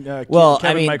then Well,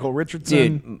 Kevin I mean, Michael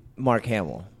Richardson. dude, Mark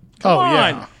Hamill. Come Oh, on.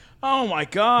 yeah. Oh my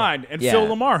God! And Yeah. Phil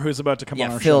Lamar, who's about to come on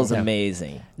Yeah, our Phil's show.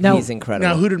 amazing. Now- He's incredible.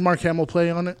 Now, who did Mark Hamill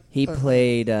play on it? He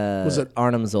played it-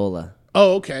 Arnim Zola.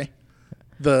 Oh, okay.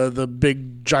 The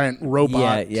big giant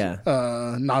robot, Yeah,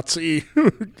 Nazi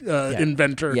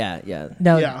inventor. Yeah.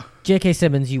 Now, Yeah. J.K.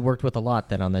 Simmons, you worked with a lot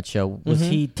then on that show. Was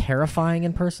he terrifying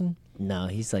in person? No,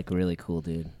 he's like really cool,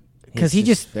 dude. Because He's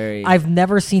he just, very I've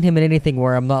never seen him in anything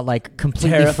where I'm not like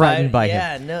completely terrified. frightened by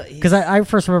Yeah, him. no, Because I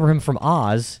first remember him from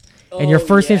Oz, and your Oh,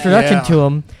 first yeah. introduction Yeah. to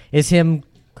him is him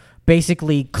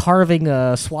basically carving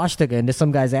a swastika into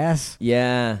some guy's ass,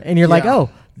 Yeah. and you're like, Yeah. oh,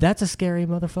 that's a scary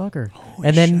motherfucker.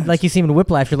 And then like you see him in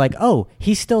Whiplash, you're like, oh,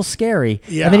 he's still scary.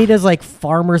 Yeah. And then he does like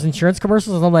farmers insurance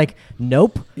commercials, and I'm like,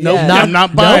 nope, Nope, Yeah. I'm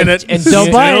not buying it. And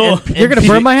don't buy it. and You're gonna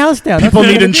burn my house down. That's People what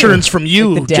need you're gonna do. insurance from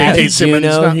you, the dad J.K. in Simmons.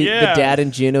 Juno, not- Yeah. the dad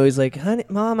in Juno, he's like, honey,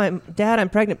 mom, I'm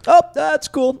pregnant. Oh, that's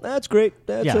cool. That's great.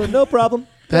 That's Yeah. No problem.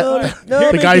 That- no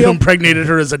the big guy deal. who impregnated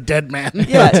her is a dead man.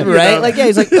 Yeah, You right. know? Like, yeah,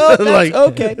 he's like, oh, that's Like-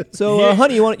 okay. So,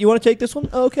 honey, you want to take this one?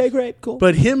 Okay, great, cool.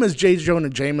 But him as J. Jonah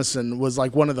Jameson was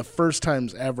like one of the first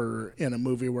times ever in a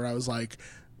movie where I was like,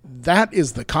 that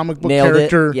is the comic book Nailed it.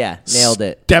 character. Yeah, nailed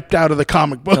it. Stepped out of the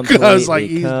comic book. I was like,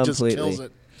 he just Completely. kills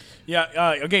it.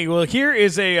 Yeah. Okay. Well, here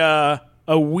is a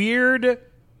weird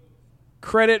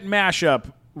credit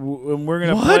mashup. And we're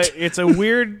gonna What? play. It's a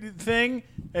weird thing.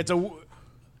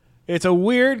 It's a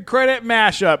weird credit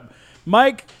mashup.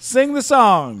 Mike, sing the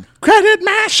song. Credit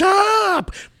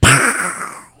mashup.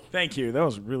 Thank you. That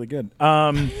was really good.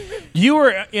 You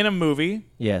were in a movie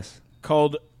Yes,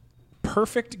 called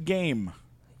Perfect Game.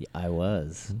 I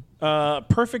was.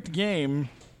 Perfect Game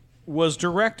was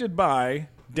directed by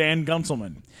Dan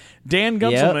Gunselman. Dan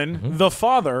Gunselman, the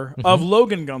father of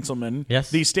Logan Gunselman,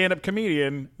 Yes. the stand-up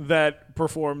comedian that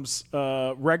performs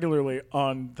regularly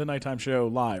on the Nighttime Show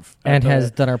live. And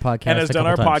has done our podcast. And has a done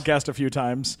our couple times. podcast a few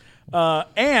times.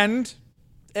 And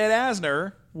Ed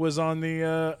Asner was on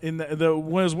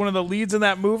was one of the leads in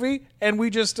that movie, and we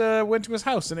just went to his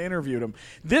house and interviewed him.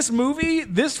 This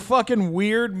fucking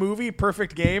weird movie,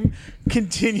 Perfect Game,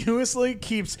 continuously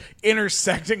keeps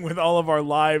intersecting with all of our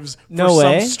lives No for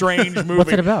way. some strange movie.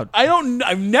 What's it about?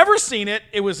 I've never seen it.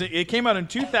 It came out in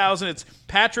 2000. It's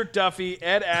Patrick Duffy,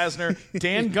 Ed Asner,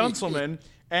 Dan Gunselman,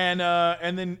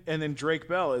 and then Drake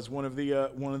Bell is one of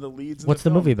the leads. What's the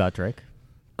film. movie about, Drake?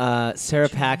 Sarah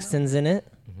Paxton's in it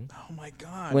Oh my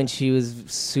god! when she was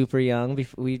super young.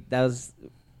 We did a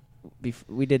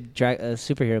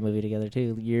superhero movie together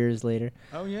too. Years later.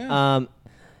 Oh yeah.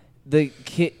 The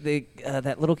kid,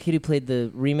 that little kid who played the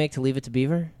remake to Leave It to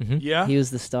Beaver. Yeah. He was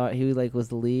the star. He was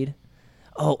the lead.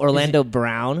 Oh, Orlando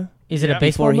Brown. Is it Yeah. a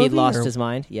baseball Before he movie? lost or- his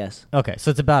mind. Yes. Okay, so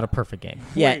it's about a perfect game.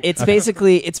 Yeah, Wait. it's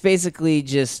basically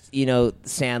just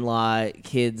Sandlot,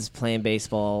 kids playing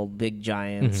baseball, big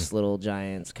giants, little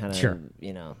giants, kind of. Sure.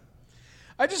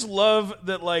 I just love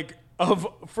that,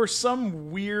 for some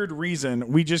weird reason,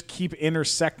 we just keep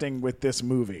intersecting with this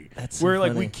movie. That's so where we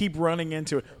funny. keep running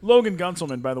into it. Logan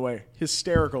Gunselman, by the way,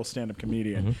 hysterical stand-up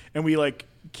comedian, and we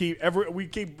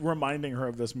keep reminding her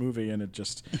of this movie, and it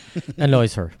just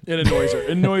Annoys her. it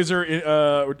annoys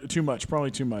her too much, probably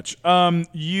too much.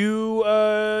 You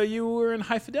were in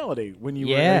High Fidelity when you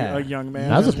Yeah. were a young man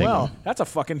That was a as big well. one. That's a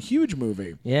fucking huge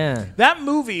movie. Yeah. That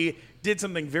movie did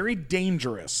something very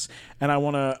dangerous, and I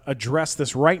want to address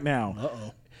this right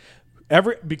now.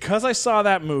 because I saw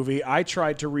that movie, I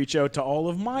tried to reach out to all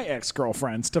of my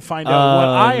ex-girlfriends to find out what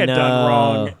I had done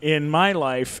wrong in my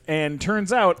life, and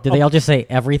turns out... Did they all just say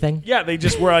everything? Yeah, they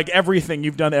just were like, everything.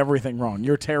 You've done everything wrong.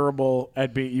 You're terrible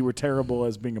you were terrible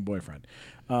as being a boyfriend.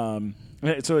 So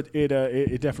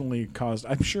it definitely caused...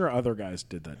 I'm sure other guys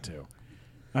did that too.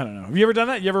 I don't know. Have you ever done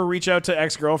that? You ever reach out to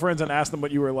ex-girlfriends and ask them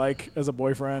what you were like as a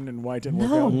boyfriend and why it didn't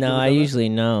work out? No, I usually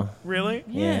know. Really?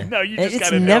 Yeah. No, you just it's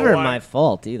gotta know never why. my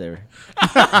fault either.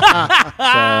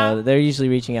 So they're usually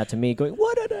reaching out to me going,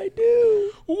 what did I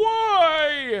do?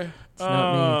 Why? It's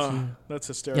not me, it's you. That's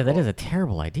hysterical. Yeah, that is a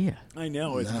terrible idea. I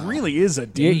know. It really is a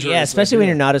dangerous Yeah, especially when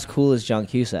idea. you're not as cool as John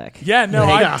Cusack. Yeah, no,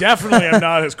 I definitely am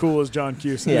not as cool as John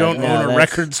Cusack. You Yeah, don't no, own a that's-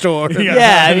 record store.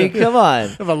 Yeah, I mean, come on.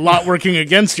 have a lot working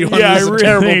against you on Yeah, this I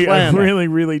terrible really, plan. I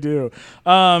really do.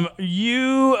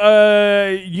 You,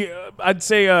 I'd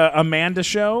say Amanda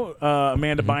show,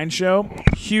 Amanda Bynes show,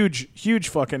 huge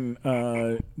fucking.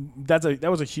 That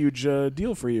was a huge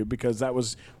deal for you because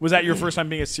was that your first time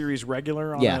being a series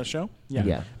regular on the show?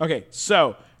 Yeah. Okay,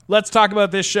 so let's talk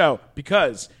about this show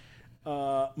because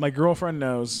my girlfriend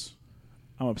knows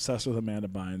I'm obsessed with Amanda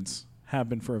Bynes. Have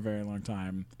been for a very long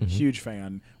time. Huge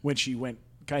fan. When she went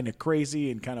kind of crazy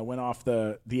and kind of went off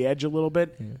the edge a little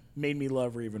bit, made me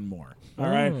love her even more. All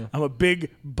right, I'm a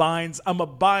big Bynes. I'm a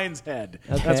Bynes head.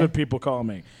 Okay. That's what people call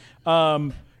me.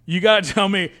 You gotta tell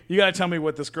me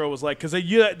what this girl was like because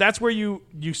that's where you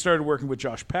started working with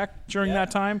Josh Peck during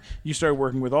that time. You started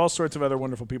working with all sorts of other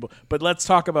wonderful people. But let's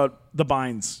talk about the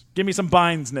Bynes. Give me some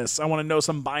Bynesness. I want to know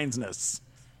some Bynesness.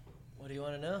 What do you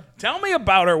want to know? Tell me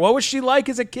about her. What was she like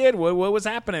as a kid? What was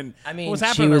happening? I mean, what was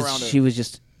happening around her? she was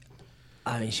just.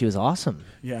 I mean, she was awesome.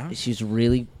 Yeah. She's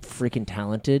really freaking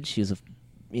talented. She was a,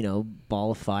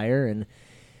 ball of fire, and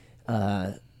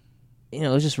it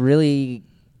was just really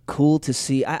cool to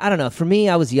see. I don't know. For me,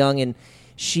 I was young, and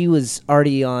she was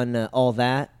already on All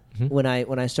That when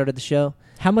I started the show.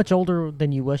 How much older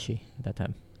than you was she at that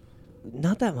time?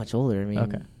 Not that much older. I mean,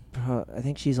 Okay. I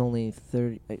think she's only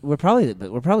 30. We're probably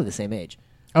the same age.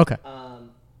 Okay.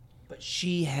 But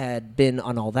she had been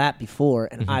on All That before,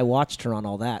 and I watched her on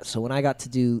All That. So when I got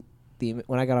on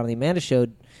the Amanda show,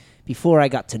 before I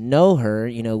got to know her,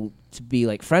 to be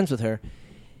like friends with her,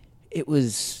 it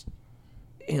was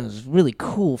really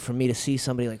cool for me to see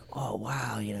somebody like, oh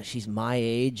wow, she's my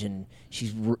age and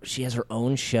she has her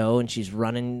own show and she's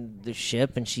running the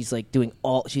ship and she's like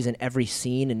she's in every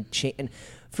scene and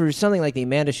for something like the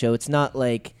Amanda show, it's not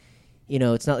like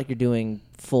it's not like you're doing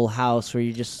Full House where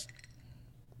you just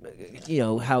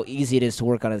how easy it is to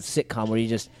work on a sitcom where you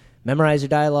just memorize your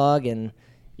dialogue and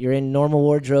you're in normal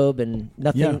wardrobe and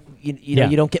nothing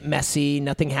you don't get messy,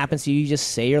 nothing happens to you, you just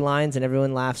say your lines and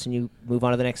everyone laughs and you move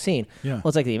on to the next scene. Well,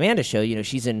 it's like the Amanda show,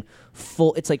 she's in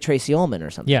full, it's like Tracy Ullman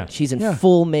or something. Yeah. She's in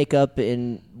full makeup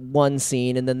in one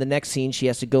scene and then the next scene she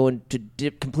has to go into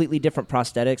completely different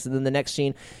prosthetics and then the next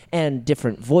scene and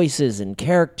different voices and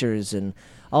characters and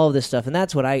all of this stuff. And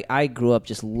that's what I grew up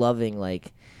just loving,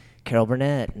 like Carol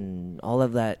Burnett and all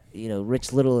of that,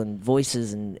 Rich Little and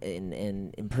voices and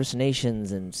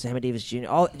impersonations and Sammy Davis Jr.,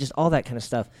 all that kind of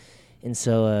stuff. And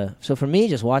so for me,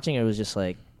 just watching it was just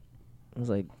like, I was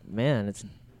like, man, it's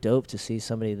dope to see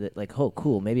somebody that like, oh,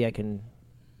 cool, maybe I can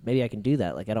do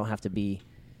that. Like, I don't have to be,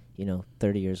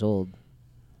 30 years old.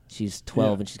 She's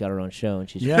 12 and she's got her own show and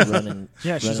she's running.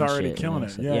 Yeah, she's already shit, killing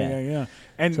it. So, Yeah.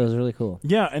 And so it was really cool.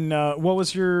 Yeah, and what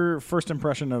was your first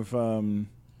impression of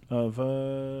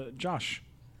Josh?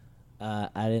 I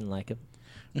didn't like him.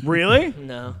 Really?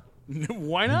 No.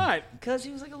 Why not? Because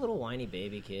he was like a little whiny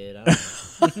baby kid. I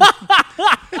don't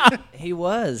know. He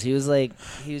was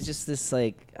just this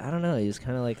like, I don't know. He was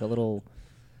kind of like a little,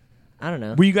 I don't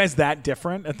know. Were you guys that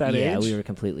different at that age? Yeah, we were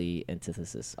completely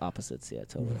antithesis, opposites. Yeah,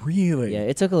 totally. Really? Yeah,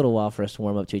 it took a little while for us to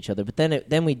warm up to each other, but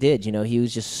then we did. He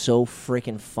was just so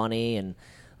freaking funny, and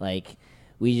like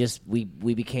we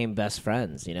became best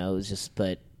friends. It was just,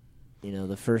 but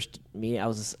the first meeting, it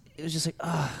was just like,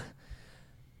 ugh.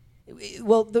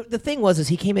 Well, the thing was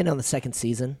he came in on the second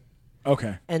season.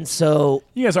 Okay. And so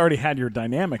you guys already had your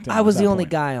dynamic down. I was at that the only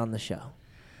point. guy on the show.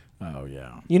 Oh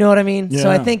yeah. You know what I mean? Yeah,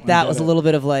 so I think that I was get a it. little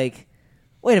bit of like,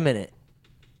 wait a minute.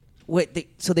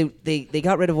 So they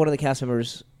got rid of one of the cast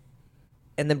members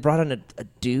and then brought in a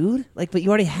dude? Like, but you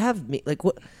already have me. Like,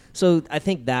 what? So I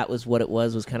think that was what it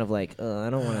was kind of like, I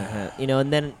don't want to have,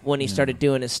 and then when he started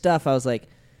doing his stuff, I was like.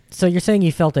 So you're saying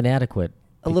you felt inadequate?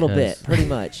 A little bit, pretty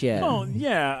much, yeah. Oh,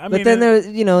 yeah. I mean, but then there was,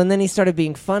 and then he started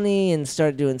being funny and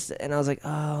started doing, and I was like,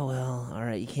 oh, well, all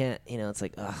right, you can't, it's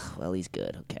like, oh, well, he's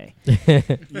good, okay.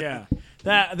 Yeah.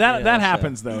 That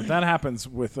happens, though. That happens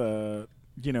with,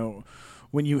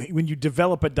 when you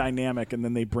develop a dynamic and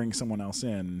then they bring someone else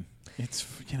in, it's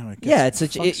it Yeah, gets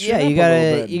fucks shit yeah. up You a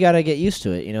little bit. gotta get used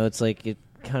to it. It's like it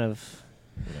kind of.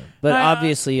 But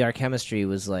obviously, our chemistry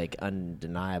was like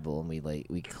undeniable, and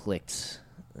we clicked.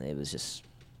 It was just,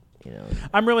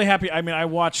 I'm really happy. I mean, I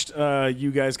watched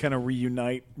you guys kind of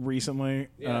reunite recently,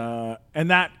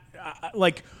 and that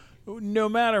no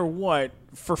matter what,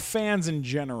 for fans in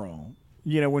general.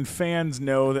 When fans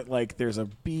know that like there's a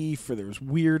beef or there's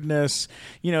weirdness,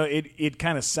 it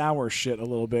kind of sours shit a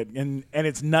little bit, and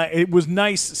it's not. It was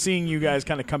nice seeing you guys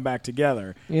kind of come back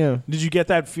together. Yeah. Did you get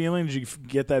that feeling? Did you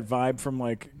get that vibe from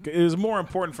like? It was more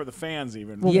important for the fans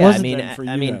even. Yeah, I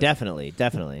guys.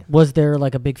 definitely. Was there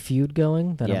like a big feud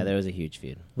going? There was a huge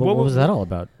feud. What was that all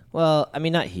about? Well, I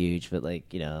mean, not huge, but like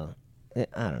I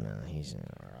don't know. He's.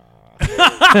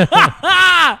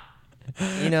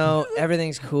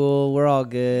 Everything's cool. We're all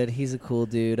good. He's a cool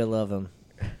dude. I love him.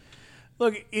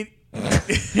 Look,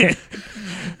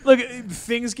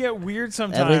 things get weird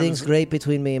sometimes. Everything's great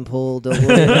between me and Paul. Don't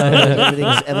worry about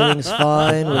it. Everything's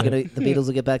fine. The Beatles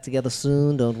will get back together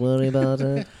soon. Don't worry about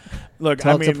it. Look,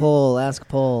 Talk to Paul. Ask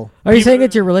Paul. Are you saying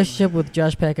that your relationship with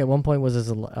Josh Peck at one point was as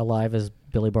alive as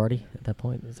Billy Barty at that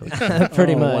point?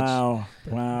 Pretty much.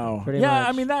 Wow. Pretty yeah, much.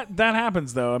 I mean that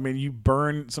happens though. I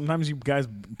mean, sometimes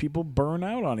people burn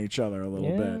out on each other a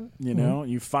little bit.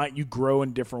 Mm-hmm. You grow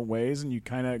in different ways, and you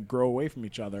kind of grow away from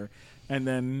each other, and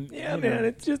then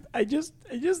it's just I just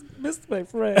missed my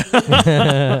friend.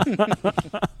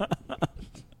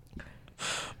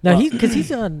 Now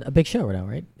he's on a big show right now,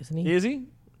 right? Isn't he? Is he?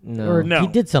 No. Or No. he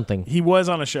did something. He was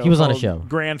on a show. He was on a called show.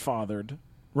 Grandfathered, With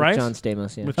right? John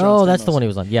Stamos, yeah. With John That's Stamos. the one he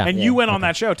was on. Yeah. And you went on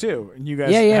that show too. And you guys,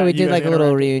 Yeah, we you did guys like a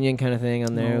little interacted. reunion kind of thing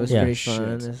on there. It was Yeah. pretty Shit.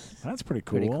 fun. That's pretty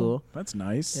cool. Pretty cool. That's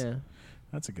nice. Yeah.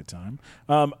 That's a good time.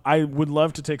 I would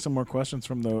love to take some more questions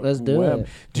from the Let's do web. it.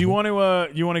 Do you want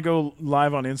to go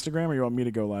live on Instagram, or you want me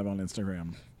to go live on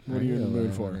Instagram? What are you in the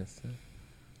mood for?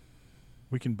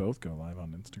 We can both go live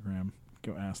on Instagram.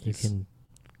 Go ask You these. can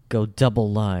go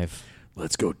double live.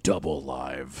 Let's go double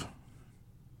live.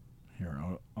 Here,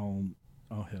 I'll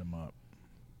hit him up.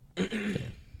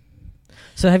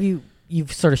 So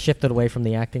you've sort of shifted away from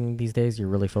the acting these days? You're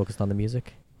really focused on the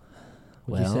music?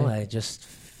 Would you Well, say? I just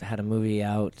had a movie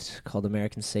out called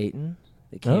American Satan.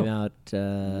 It came out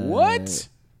What?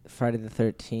 Friday the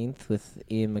 13th with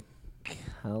Ian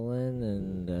McKellen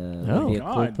and Oh, Olivia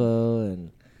God. Culpo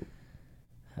and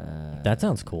That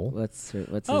sounds cool. what's his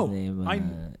name?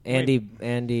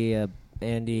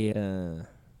 Andy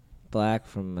Black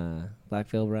from Black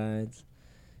Veil Brides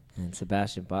and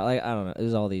Sebastian Bach. Like, I don't know. It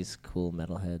was all these cool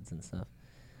metalheads and stuff.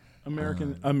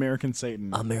 American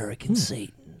Satan. American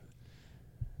Satan.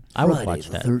 I would Friday watch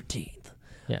the that. 13th.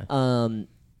 Yeah.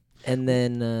 And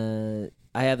then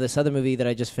I have this other movie that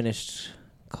I just finished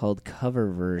called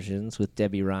Cover Versions with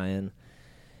Debbie Ryan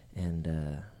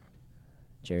and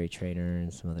Jerry Trainer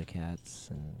and some other cats.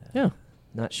 And Yeah.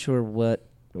 not sure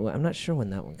I'm not sure when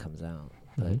that one comes out,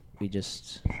 but we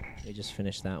just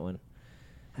finished that one.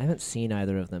 I haven't seen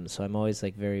either of them, so I'm always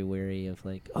like very wary of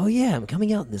like, oh yeah, I'm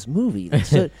coming out in this movie.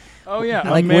 Oh yeah,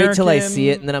 like wait till I see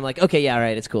it, and then I'm like, okay, yeah, all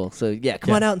right, it's cool. So yeah,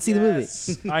 come on out and see the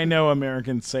movie. I know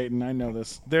American Satan. I know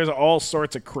this. There's all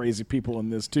sorts of crazy people in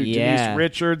this too. Yeah. Denise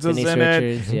Richards is Denise in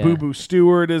Richards, it. yeah. Boo Boo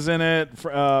Stewart is in it.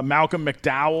 Malcolm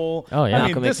McDowell. Oh, yeah.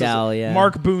 Malcolm this is McDowell, yeah.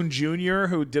 Mark Boone Jr.,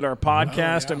 who did our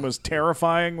podcast and was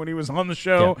terrifying when he was on the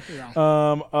show.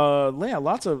 Yeah.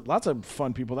 Lots of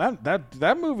fun people.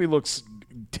 That movie looks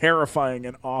terrifying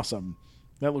and awesome.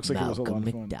 That looks like it was a lot of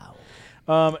Malcolm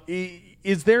fun. McDowell.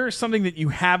 Is there something that you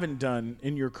haven't done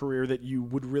in your career that you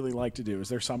would really like to do? Is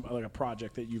there some like a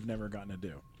project that you've never gotten to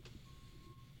do?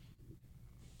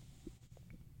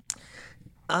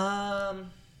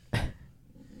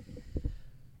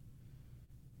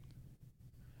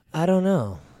 I don't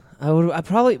know. I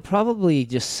probably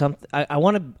just something. I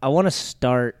want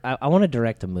to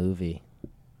direct a movie.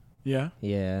 Yeah.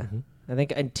 Yeah, I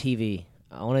think and TV.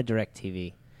 I want to direct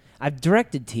TV. I've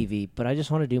directed TV, but I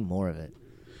just want to do more of it.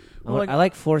 I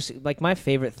like forcing. Like my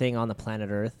favorite thing on the planet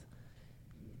Earth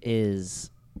is,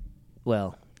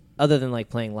 well, other than like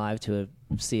playing live to a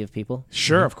sea of people.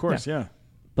 Sure, of course, yeah.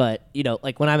 But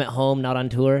like when I'm at home, not on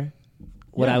tour,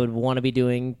 what I would want to be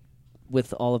doing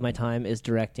with all of my time is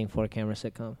directing for a camera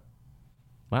sitcom.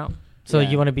 Wow. So Yeah.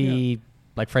 you want to be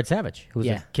like Fred Savage, who's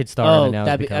a kid star. Oh, and now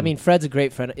has I mean, Fred's a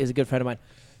great friend. Is a good friend of mine,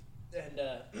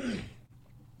 and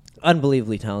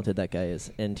unbelievably talented that guy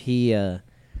is. And he's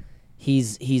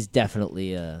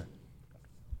definitely a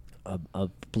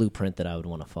blueprint that I would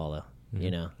want to follow. Mm-hmm.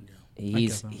 You know,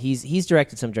 he's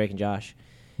directed some Drake and Josh,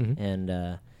 and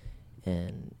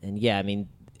yeah, I mean,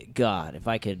 God, if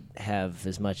I could have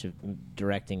as much of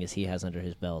directing as he has under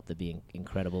his belt, that'd be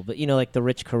incredible. But like the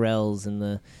Rich Carells and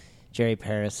the Jerry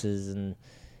Paris's and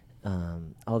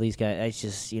all these guys. I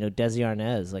just Desi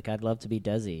Arnaz. Like I'd love to be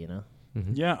Desi.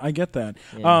 Mm-hmm. Yeah, I get that.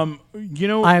 Yeah.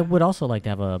 I would also like to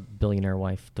have a billionaire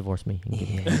wife divorce me.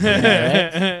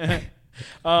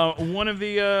 One of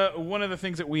the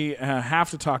things that we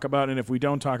have to talk about, and if we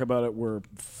don't talk about it, we're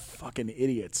fucking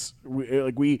idiots.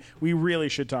 We really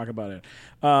should talk about it.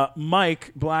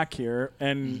 Mike Black here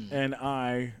and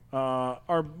I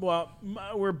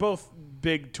we're both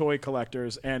big toy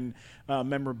collectors and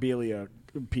memorabilia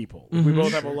people. Mm-hmm. We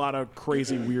both have a lot of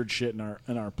crazy weird shit in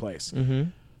our place. Mm-hmm.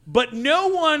 But no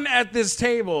one at this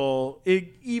table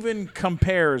even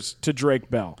compares to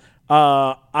Drake Bell.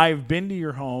 I've been to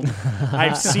your home.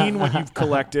 I've seen what you've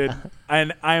collected,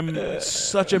 and I'm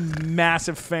such a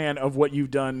massive fan of what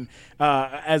you've done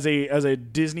as a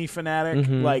Disney fanatic.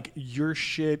 Mm-hmm. Like your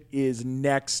shit is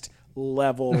next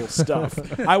level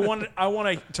stuff. I want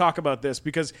to talk about this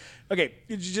because, okay,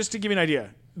 just to give you an idea,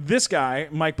 this guy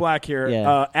Mike Black here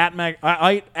at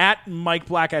Mike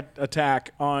Black at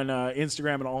Attack on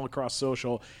Instagram and all across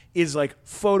social is like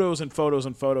photos and photos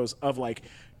and photos of like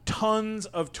tons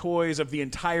of toys of the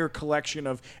entire collection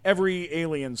of every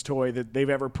Aliens toy that they've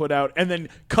ever put out, and then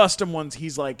custom ones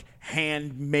he's like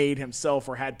handmade himself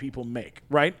or had people make,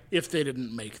 right? If they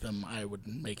didn't make them, I would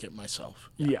make it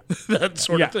myself. Yeah. That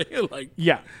sort of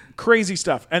thing. Crazy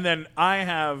stuff. And then I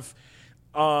have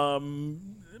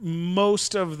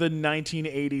most of the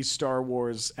 1980s Star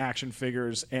Wars action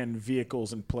figures and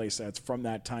vehicles and play sets from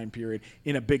that time period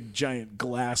in a big giant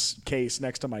glass case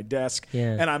next to my desk.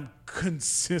 Yeah. And I'm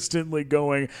consistently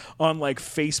going on like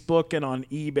Facebook and on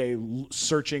eBay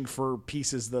searching for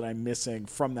pieces that I'm missing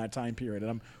from that time period.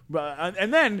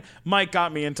 And then Mike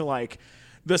got me into like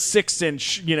the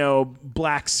 6-inch,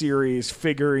 Black Series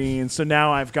figurines. So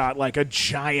now I've got like a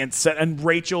giant set. And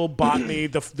Rachel bought me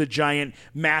the giant,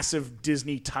 massive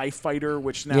Disney TIE Fighter,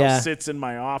 which now sits in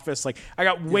my office. Like I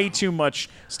got way too much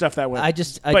stuff that way.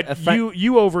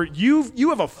 You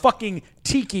have a fucking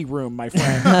tiki room, my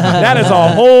friend. That is a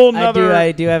whole nother.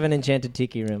 I do have an enchanted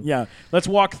tiki room. Yeah, let's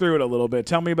walk through it a little bit.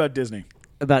 Tell me about Disney.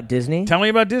 About Disney? Tell me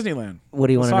about Disneyland. What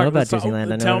do you want to know about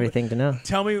Disneyland? I know everything to know.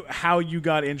 Tell me how you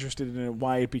got interested in it,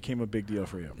 why it became a big deal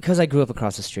for you. Because I grew up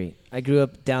across the street. I grew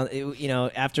up down,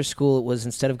 after school, it was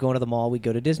instead of going to the mall, we'd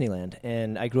go to Disneyland.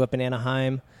 And I grew up in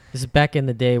Anaheim. This is back in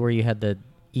the day where you had the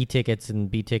E-tickets and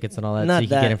B-tickets and all that, so you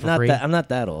could get it for free? I'm not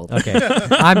that old. Okay.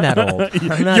 I'm that old.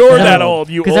 You're that old,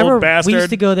 you old bastard. We used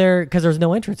to go there because there was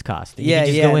no entrance cost. You could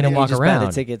just go in and walk around. Buy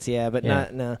the tickets,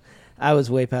 no. I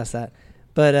was way past that.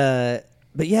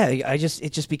 But yeah, it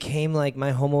just became like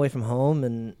my home away from home,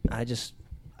 and I just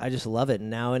love it. And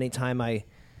now anytime I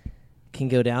can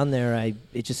go down there,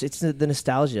 it's the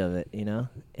nostalgia of it,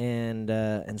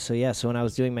 And so when I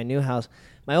was doing my new house,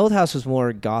 my old house was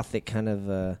more gothic, kind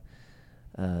of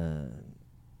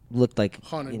looked like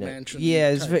haunted mansion.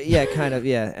 Yeah, kind of.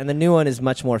 And the new one is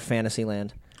much more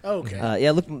Fantasyland.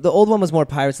 Okay. Look, the old one was more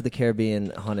Pirates of the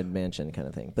Caribbean, haunted mansion kind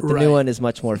of thing, but the new one is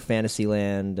much more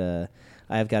Fantasyland.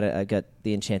 I've got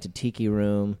the enchanted tiki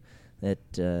room that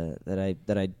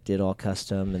I did all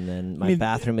custom, and then my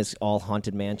bathroom is all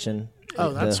haunted mansion.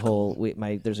 Oh, that's cool.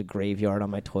 There's a graveyard on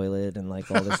my toilet and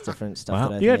like all this different stuff. Wow.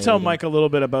 That I've You got to made. tell Mike a little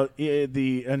bit about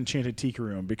the enchanted tiki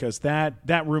room, because that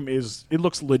room it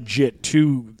looks legit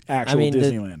to actual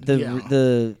Disneyland.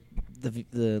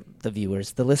 The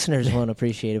viewers, the listeners won't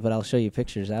appreciate it, but I'll show you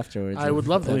pictures afterwards. I would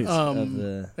love that. Of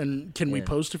and can we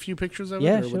post a few pictures of it?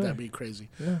 Yeah, or sure. would that be crazy?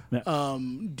 Yeah.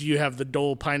 Do you have the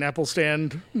Dole pineapple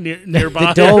stand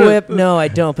nearby? The Dole Whip? No, I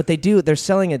don't. But they do. They're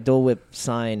selling a Dole Whip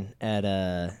sign at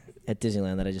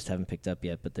Disneyland that I just haven't picked up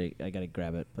yet. But I got to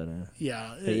grab it. But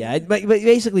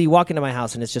basically, you walk into my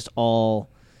house and it's just all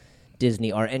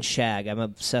Disney art and Shag. I'm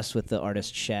obsessed with the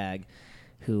artist Shag.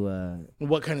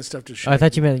 What kind of stuff does Shag? I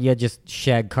thought you meant you had just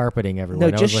shag carpeting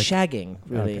everywhere. No, just shagging,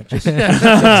 really. Okay. Just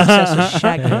obsessed with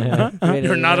shagging. Really,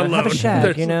 You're not alone. Have a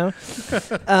shag,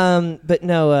 But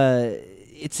no,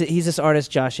 he's this artist,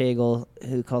 Josh Agel,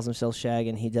 who calls himself Shag,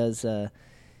 and he does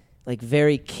like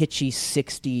very kitschy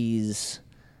 60s,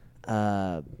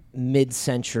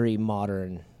 mid-century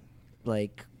modern,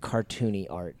 like cartoony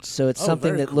art. So it's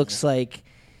something that looks like,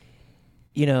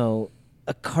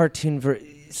 a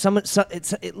cartoon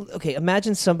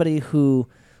imagine somebody who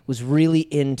was really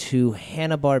into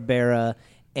Hanna-Barbera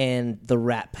and the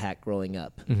Rat Pack growing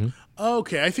up. Mm-hmm.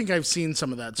 Okay, I think I've seen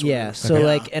some of that.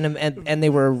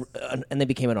 And they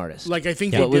became an artist. Like I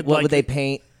think what would they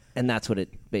paint? And that's what it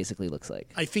basically looks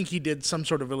like. I think he did some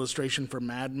sort of illustration for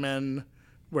Mad Men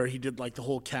where he did like the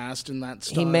whole cast in that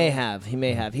style? He may have. He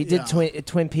did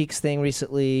Twin Peaks thing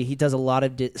recently. He does a lot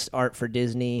of art for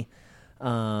Disney,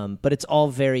 but it's all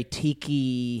very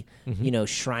tiki,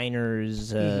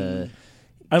 Shriners.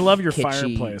 I love your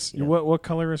kitschy, fireplace. you know. What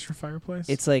color is your fireplace?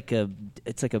 It's like a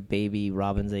baby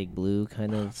robin's egg blue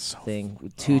kind of so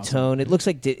thing, two-tone. It looks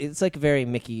like it's like very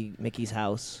Mickey's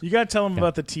house. You got to tell him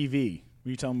about the TV.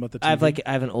 Will you tell him about the TV?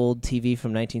 I have an old TV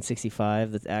from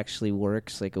 1965 that actually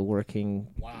works, like a working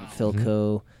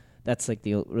Philco. That's like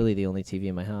really the only TV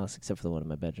in my house, except for the one in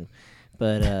my bedroom.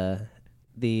 But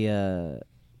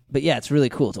But yeah, it's really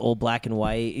cool. It's old black and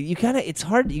white. It's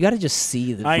hard. You got to just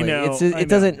see the. I know. It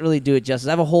doesn't really do it justice.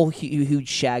 I have a whole huge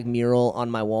shag mural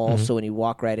on my wall, so when you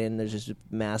walk right in, there's just a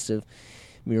massive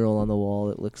mural on the wall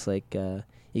that looks like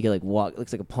you can like walk. It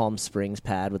looks like a Palm Springs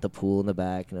pad with a pool in the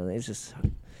back. It's just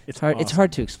it's hard. Awesome. It's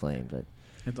hard to explain, but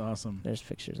it's awesome. There's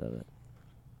pictures of it.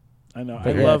 I know.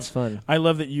 But it's fun. I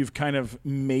love that you've kind of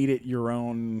made it your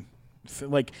own.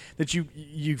 Like that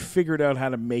you figured out how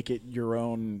to make it your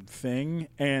own thing.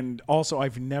 And also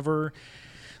I've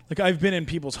been in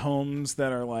people's homes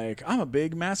that are like, I'm a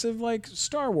big massive like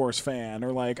Star Wars fan,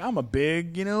 or like I'm a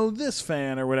big this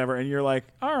fan or whatever, and you're like,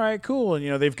 all right, cool.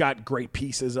 And they've got great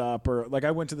pieces up. Or like I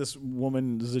went to this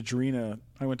woman Zadrina,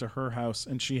 I went to her house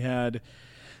and she had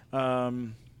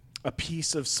a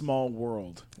piece of Small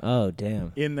World. Oh,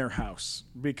 damn. In their house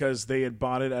because they had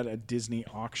bought it at a Disney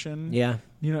auction. Yeah.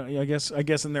 I guess,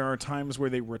 and there are times where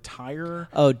they retire.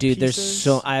 Oh, dude, pieces.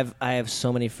 I have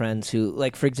so many friends who,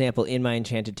 like, for example, in my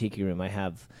Enchanted Tiki room, I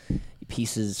have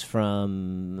pieces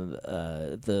from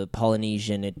the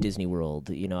Polynesian at Disney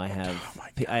World. I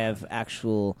have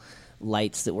actual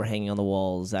lights that were hanging on the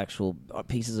walls, actual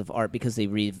pieces of art because they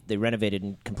renovated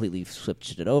and completely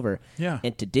switched it over. Yeah.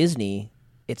 And to Disney,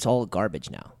 it's all garbage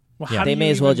now. Well, they may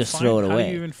as well just throw it away. How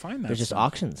do you even find that? There's just stuff?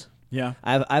 auctions. Yeah.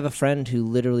 I have a friend who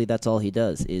literally that's all he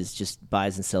does is just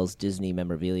buys and sells Disney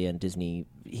memorabilia and Disney.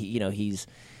 He's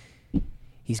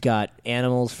got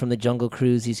animals from the Jungle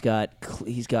Cruise. He's got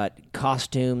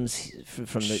costumes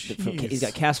he's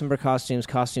got cast member costumes,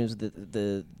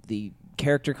 the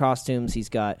character costumes. He's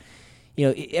got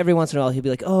every once in a while he'll be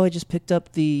like, oh, I just picked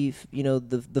up the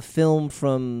film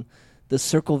from the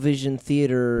Circle Vision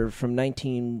Theater from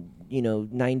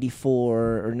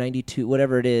 1994 or 92,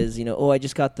 whatever it is. I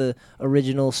just got the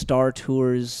original Star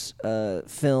Tours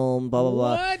film. Blah blah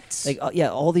blah. What? Like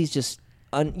all these just.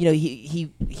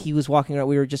 He was walking around.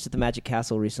 We were just at the Magic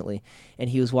Castle recently, and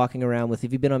he was walking around with.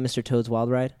 Have you been on Mr. Toad's Wild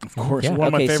Ride? Of course. Yeah. One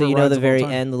of my favorite so rides the of very all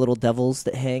time. end, the little devils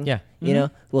that hang. Yeah.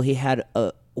 Well, he had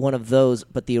one of those,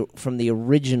 but from the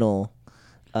original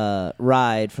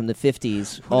ride from the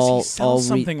 50s. What does he sell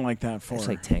something like that for? It's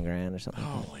like $10,000 or something.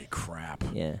 Holy crap!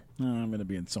 Yeah. Oh, I'm gonna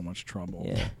be in so much trouble.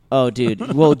 Yeah. Oh, dude.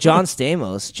 Well, John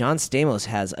Stamos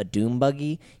has a Doom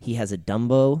buggy. He has a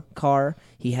Dumbo car.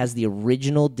 He has the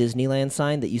original Disneyland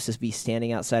sign that used to be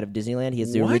standing outside of Disneyland. He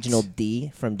has the What? original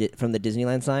D from the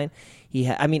Disneyland sign.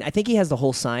 I think he has the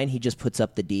whole sign. He just puts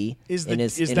up the D. Is in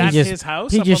that his, his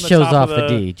house? He up just on the shows top off of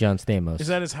the D, John Stamos. Is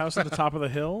that his house at the top of the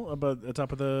hill, above the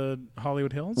top of the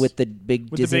Hollywood Hills? with the big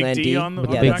With the big Disneyland D on the- yeah,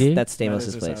 on the that's, back? that's That Stamos' is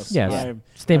his place. house. Yes. I've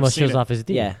Stamos seen shows it. off his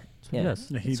D. Yeah. Yeah. Yes.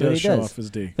 Yeah, he That's what does he show does. off his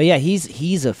D. But yeah,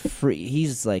 he's a free.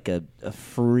 He's like a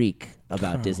freak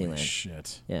about Holy Disneyland.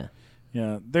 Shit. Yeah.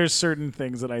 Yeah, there's certain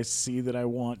things that I see that I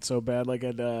want so bad. Like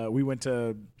we went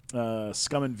to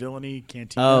Scum and Villainy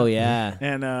Cantina. Oh yeah.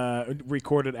 And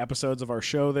recorded episodes of our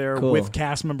show there Cool. with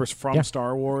cast members from Yeah.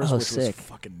 Star Wars, Oh, which sick. was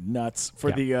fucking nuts. For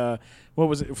Yeah. the what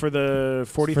was it for the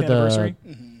 40th For the- anniversary?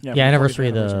 Yeah, for the anniversary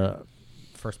of 40th anniversary.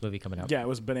 the first movie coming out. Yeah, it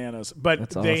was bananas. But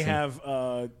That's they awesome.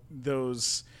 have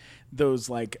those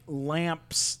like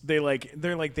lamps.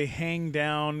 They hang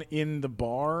down in the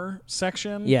bar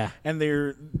section. Yeah. and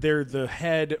they're the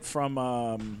head from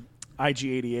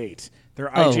IG-88. They're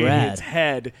Oh, IG-88's rad.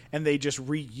 head, and they just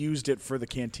reused it for the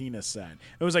Cantina set.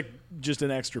 It was like just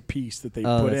an extra piece that they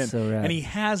Oh, put in, that's so rad. and he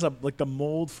has the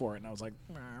mold for it. And I was like,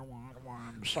 I want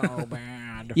one so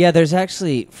bad. Yeah, there's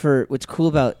actually what's cool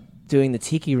about doing the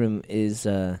Tiki Room is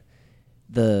there's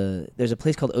a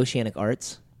place called Oceanic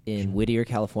Arts in Whittier,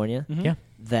 California. Yeah.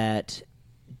 That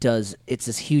it's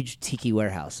this huge tiki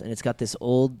warehouse, and it's got this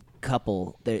old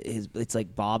couple. It's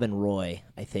like Bob and Roy,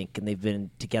 I think, and they've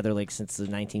been together like since the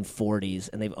 1940s,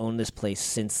 and they've owned this place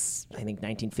since I think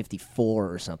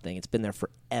 1954 or something. It's been there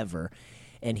forever,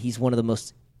 and he's one of the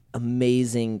most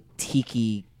amazing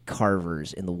tiki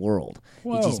carvers in the world.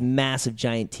 It's these massive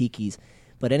giant tikis.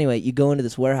 But anyway, you go into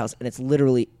this warehouse, and it's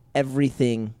literally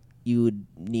everything you would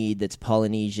need that's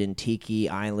Polynesian, tiki,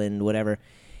 island, whatever.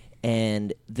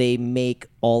 And they make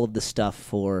all of the stuff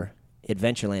for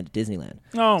Adventureland at Disneyland.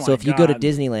 Oh, so my if you go to God.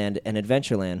 Disneyland and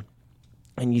Adventureland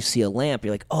and you see a lamp,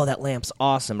 you're like, oh, that lamp's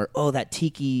awesome, or oh, that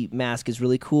tiki mask is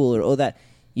really cool, or oh, that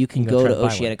you can go go try to to buy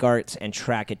one. Oceanic Arts and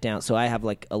track it down. So I have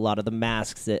like a lot of the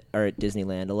masks that are at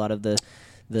Disneyland, a lot of the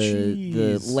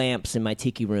Jeez. lamps in my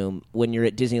tiki room. When you're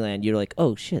at Disneyland, you're like,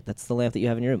 oh shit, that's the lamp that you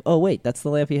have in your room. Oh wait, that's the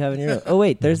lamp you have in your room. Oh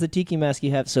wait, there's the tiki mask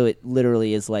you have. So it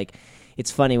literally is like,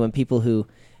 it's funny when people who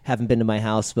haven't been to my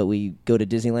house, but we go to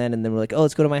Disneyland and then we're like, oh,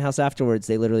 let's go to my house afterwards.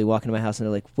 They literally walk into my house and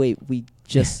they're like, wait, we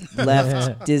just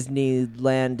left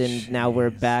Disneyland and now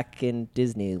we're back in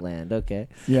Disneyland. Okay.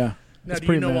 Yeah. Now, It's do you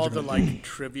pretty know all magical. the like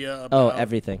trivia about Oh,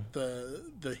 everything.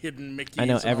 the hidden Mickeys? I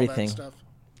know and everything. All that stuff?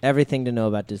 Everything to know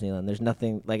about Disneyland. There's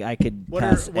nothing like I could What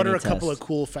pass are any a couple test. of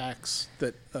cool facts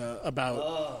that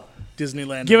about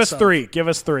Disneyland? Give us itself? three. Give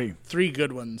us three. 3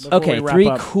 good ones. Before Okay, we wrap three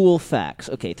up. cool facts.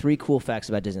 Okay, 3 cool facts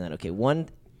about Disneyland. Okay, one.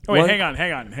 Oh, wait, one- hang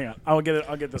on. I'll get it.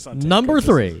 I'll get this on tape. Number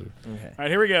 3. Okay. All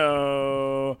right, here we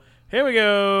go.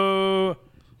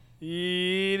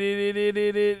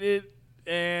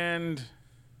 And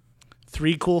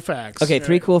 3 cool facts. Okay,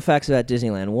 3 cool facts about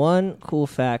Disneyland. One cool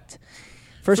fact.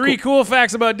 First, three cool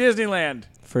facts about Disneyland.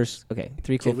 Okay,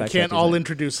 3 cool Okay, we facts. can't about all Disneyland.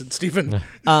 introduce it, Stephen.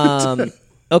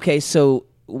 Okay, so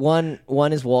one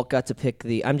is Walt got to pick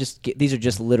the. These are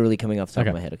just literally coming off the top of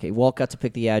Okay. my head. Okay, Walt got to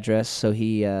pick the address, so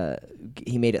he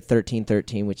made it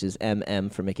 1313, which is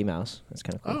MM for Mickey Mouse. That's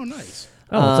kind of cool. Oh, nice.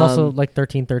 Oh, it's also like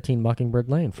 1313 Mockingbird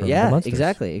Lane from the Yeah, Munsters.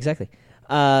 exactly.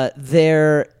 No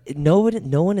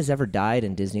one has ever died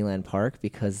in Disneyland Park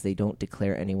because they don't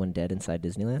declare anyone dead inside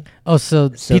Disneyland. Oh,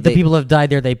 so, So the they- people who have died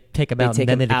there, they take them They out take and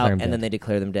then them they declare out them and then dead. they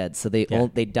declare them dead. So they Yeah.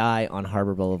 they die on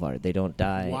Harbor Boulevard. They don't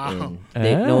die. Wow.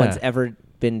 No one's Ah. ever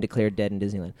been declared dead in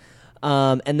Disneyland.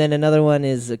 And then another one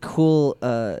is a cool.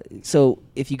 So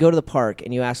if you go to the park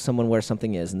and you ask someone where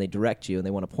something is and they direct you and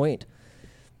they want to point,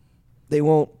 they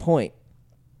won't point.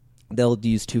 They'll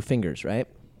use 2 fingers, right?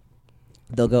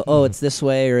 They'll go, oh, it's this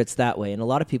way or it's that way. And a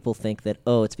lot of people think that,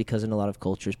 oh, it's because in a lot of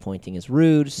cultures pointing is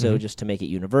rude, so just to make it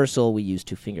universal, we use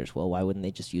 2 fingers. Well, why wouldn't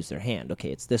they just use their hand? Okay,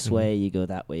 it's this way, you go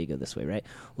that way, you go this way, right?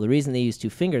 Well, the reason they use 2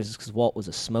 fingers is because Walt was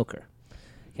a smoker,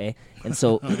 okay? And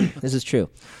so, this is true.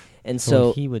 And So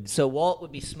so, he would- so Walt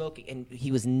would be smoking, and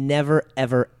he was never,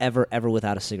 ever, ever, ever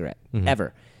without a cigarette,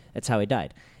 ever. That's how he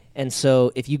died. And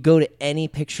so, if you go to any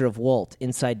picture of Walt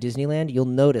inside Disneyland, you'll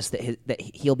notice that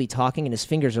he'll be talking, and his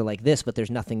fingers are like this, but there's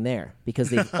nothing there because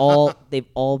they've all been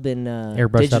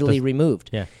Airbrushed out digitally the- removed.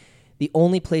 Yeah. The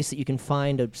only place that you can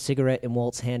find a cigarette in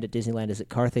Walt's hand at Disneyland is at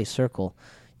Carthay Circle.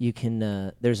 You can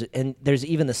there's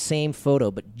even the same photo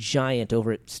but giant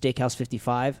over at Steakhouse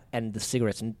 55, and the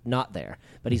cigarette's not there.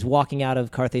 But he's walking out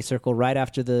of Carthay Circle right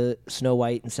after the Snow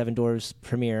White and Seven Dwarfs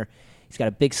premiere. He's got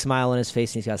a big smile on his face,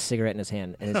 and he's got a cigarette in his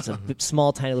hand. And it's a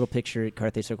small, tiny little picture at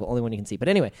Carthay Circle, only one you can see. But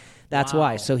anyway, that's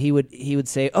why. So he would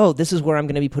say, oh, this is where I'm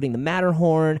going to be putting the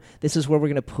Matterhorn. This is where we're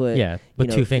going to put... Yeah,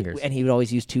 with 2 fingers. And he would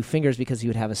always use 2 fingers because he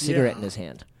would have a cigarette in his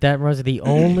hand. That reminds me, the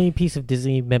only piece of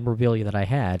Disney memorabilia that I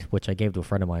had, which I gave to a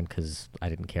friend of mine because I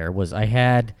didn't care, was I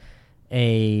had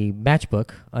a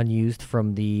matchbook unused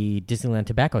from the Disneyland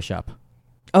tobacco shop.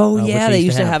 Oh, which yeah, they they used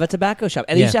used to to have. have a tobacco shop.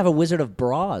 And they Yeah. used to have a Wizard of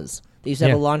Bras. They used to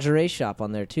have Yeah. a lingerie shop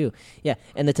on there, too. Yeah,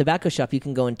 and the tobacco shop, you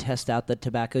can go and test out the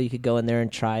tobacco. You could go in there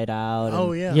and try it out.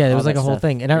 Oh, and- yeah. Yeah, there all was like that a whole stuff.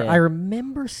 thing. And Yeah. I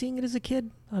remember seeing it as a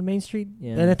kid on Main Street.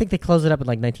 Yeah. And I think they closed it up in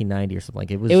like 1990 or something.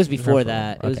 Like It was before around for-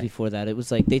 that. It was okay. before that. It was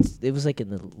like it was like in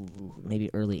the maybe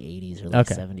early 80s or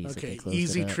late Okay. 70s. that they Okay, closed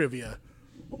easy it up. trivia.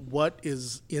 What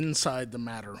is inside the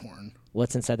Matterhorn?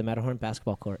 What's inside the Matterhorn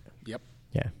basketball court? Yep.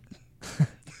 Yeah.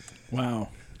 Wow.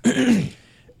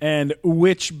 And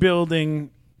which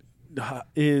building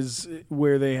is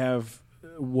where they have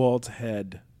Walt's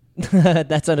head?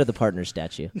 That's under the partner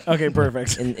statue Okay,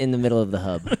 perfect. in the middle of the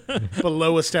hub.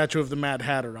 Below a statue of the Mad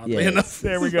Hatter, oddly Yes. enough.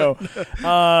 There we go.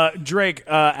 Drake,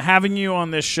 having you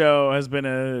on this show has been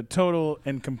a total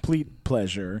and complete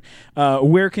pleasure.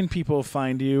 Where can people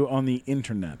find you on the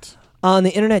internet? On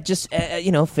the internet, just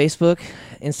Facebook,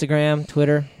 Instagram,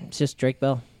 Twitter. It's just Drake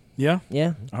Bell. Yeah?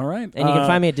 Yeah, All right. and you can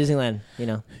find me at Disneyland.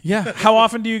 Yeah. How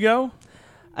often do you go?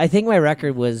 I think my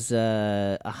record was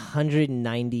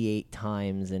 198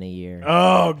 times in a year.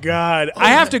 Oh, God.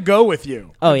 I have to go with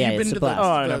you. Oh yeah, You've it's been a to blast. Oh,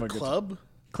 I the never get- club?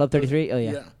 Club 33. Oh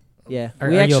yeah, Yeah. yeah. Are,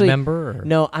 We are actually, you a member? Or?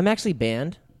 No, I'm actually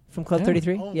banned from Club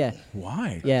 33. Yeah.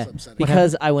 Why? Yeah, upsetting.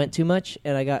 because I went too much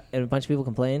and and a bunch of people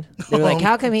complained. They were like,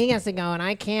 "How come he gets to go and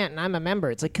I can't and I'm a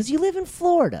member?" It's like, "Cause you live in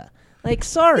Florida." Like,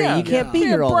 sorry, Yeah. you can't be Yeah.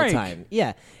 here all Break. the time.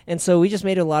 Yeah. And so we just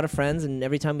made a lot of friends, and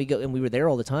every time we go, and we were there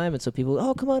all the time, and so people,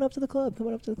 oh, come on up to the club,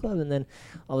 and then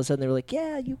all of a sudden they were like,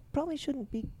 yeah, you probably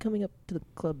shouldn't be coming up to the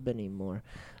club anymore.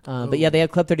 But yeah, they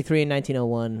had Club 33 in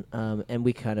 1901, and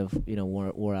we kind of,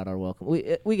 wore out our welcome.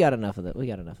 We got enough of it.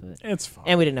 It's fun.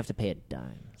 And we didn't have to pay a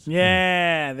dime.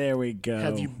 Yeah, there we go.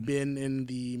 Have you been in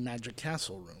the Magic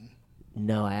Castle room?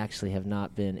 No, I actually have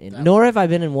not been in, nor have I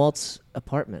been in Walt's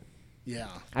apartment. Yeah.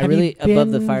 Have you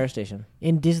Above the been fire station.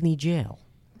 in Disney jail.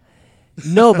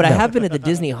 No, but I have been at the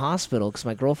Disney hospital because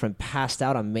my girlfriend passed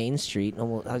out on Main Street.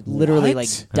 And I literally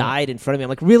What? died in front of me. I'm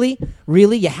like,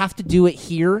 really, you have to do it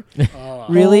here,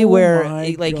 really? Oh Where my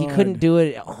you God. couldn't do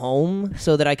it at home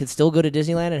so that I could still go to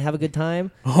Disneyland and have a good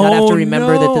time, not have to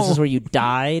remember that this is where you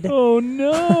died. Oh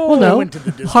no! Well, no, went to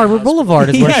the Disney Harbor hospital. Boulevard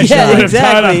is where Yeah, she yeah, died.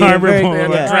 exactly. Harbor Very-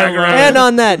 Boulevard. yeah. Drag around. And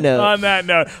on that note, On that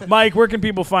note, Mike, where can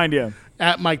people find you?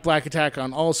 At Mike Black Attack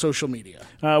on all social media.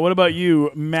 What about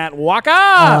you, Matt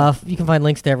Walker? You can find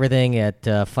links to everything at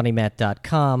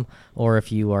funnymatt.com, or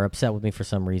if you are upset with me for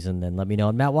some reason, then let me know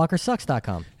at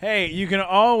mattwalkersucks.com. Hey, you can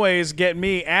always get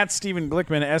me at Stephen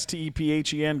Glickman,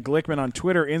 STEPHEN Glickman on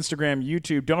Twitter, Instagram,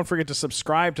 YouTube. Don't forget to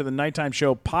subscribe to the Nighttime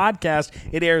Show podcast.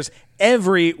 It airs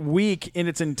every week in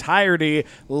its entirety.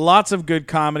 Lots of good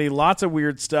comedy, lots of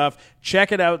weird stuff.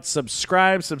 Check it out.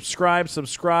 Subscribe,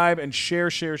 and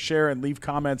share, and leave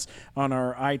comments on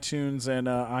our iTunes and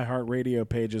iHeartRadio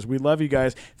pages. We love you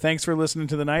guys. Thanks for listening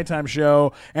to the Nighttime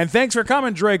Show, and thanks for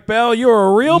coming, Drake Bell. You're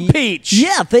a real peach.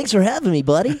 yeah, thanks for having me,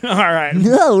 buddy. All right.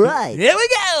 All right, here we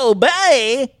go.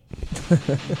 Bye.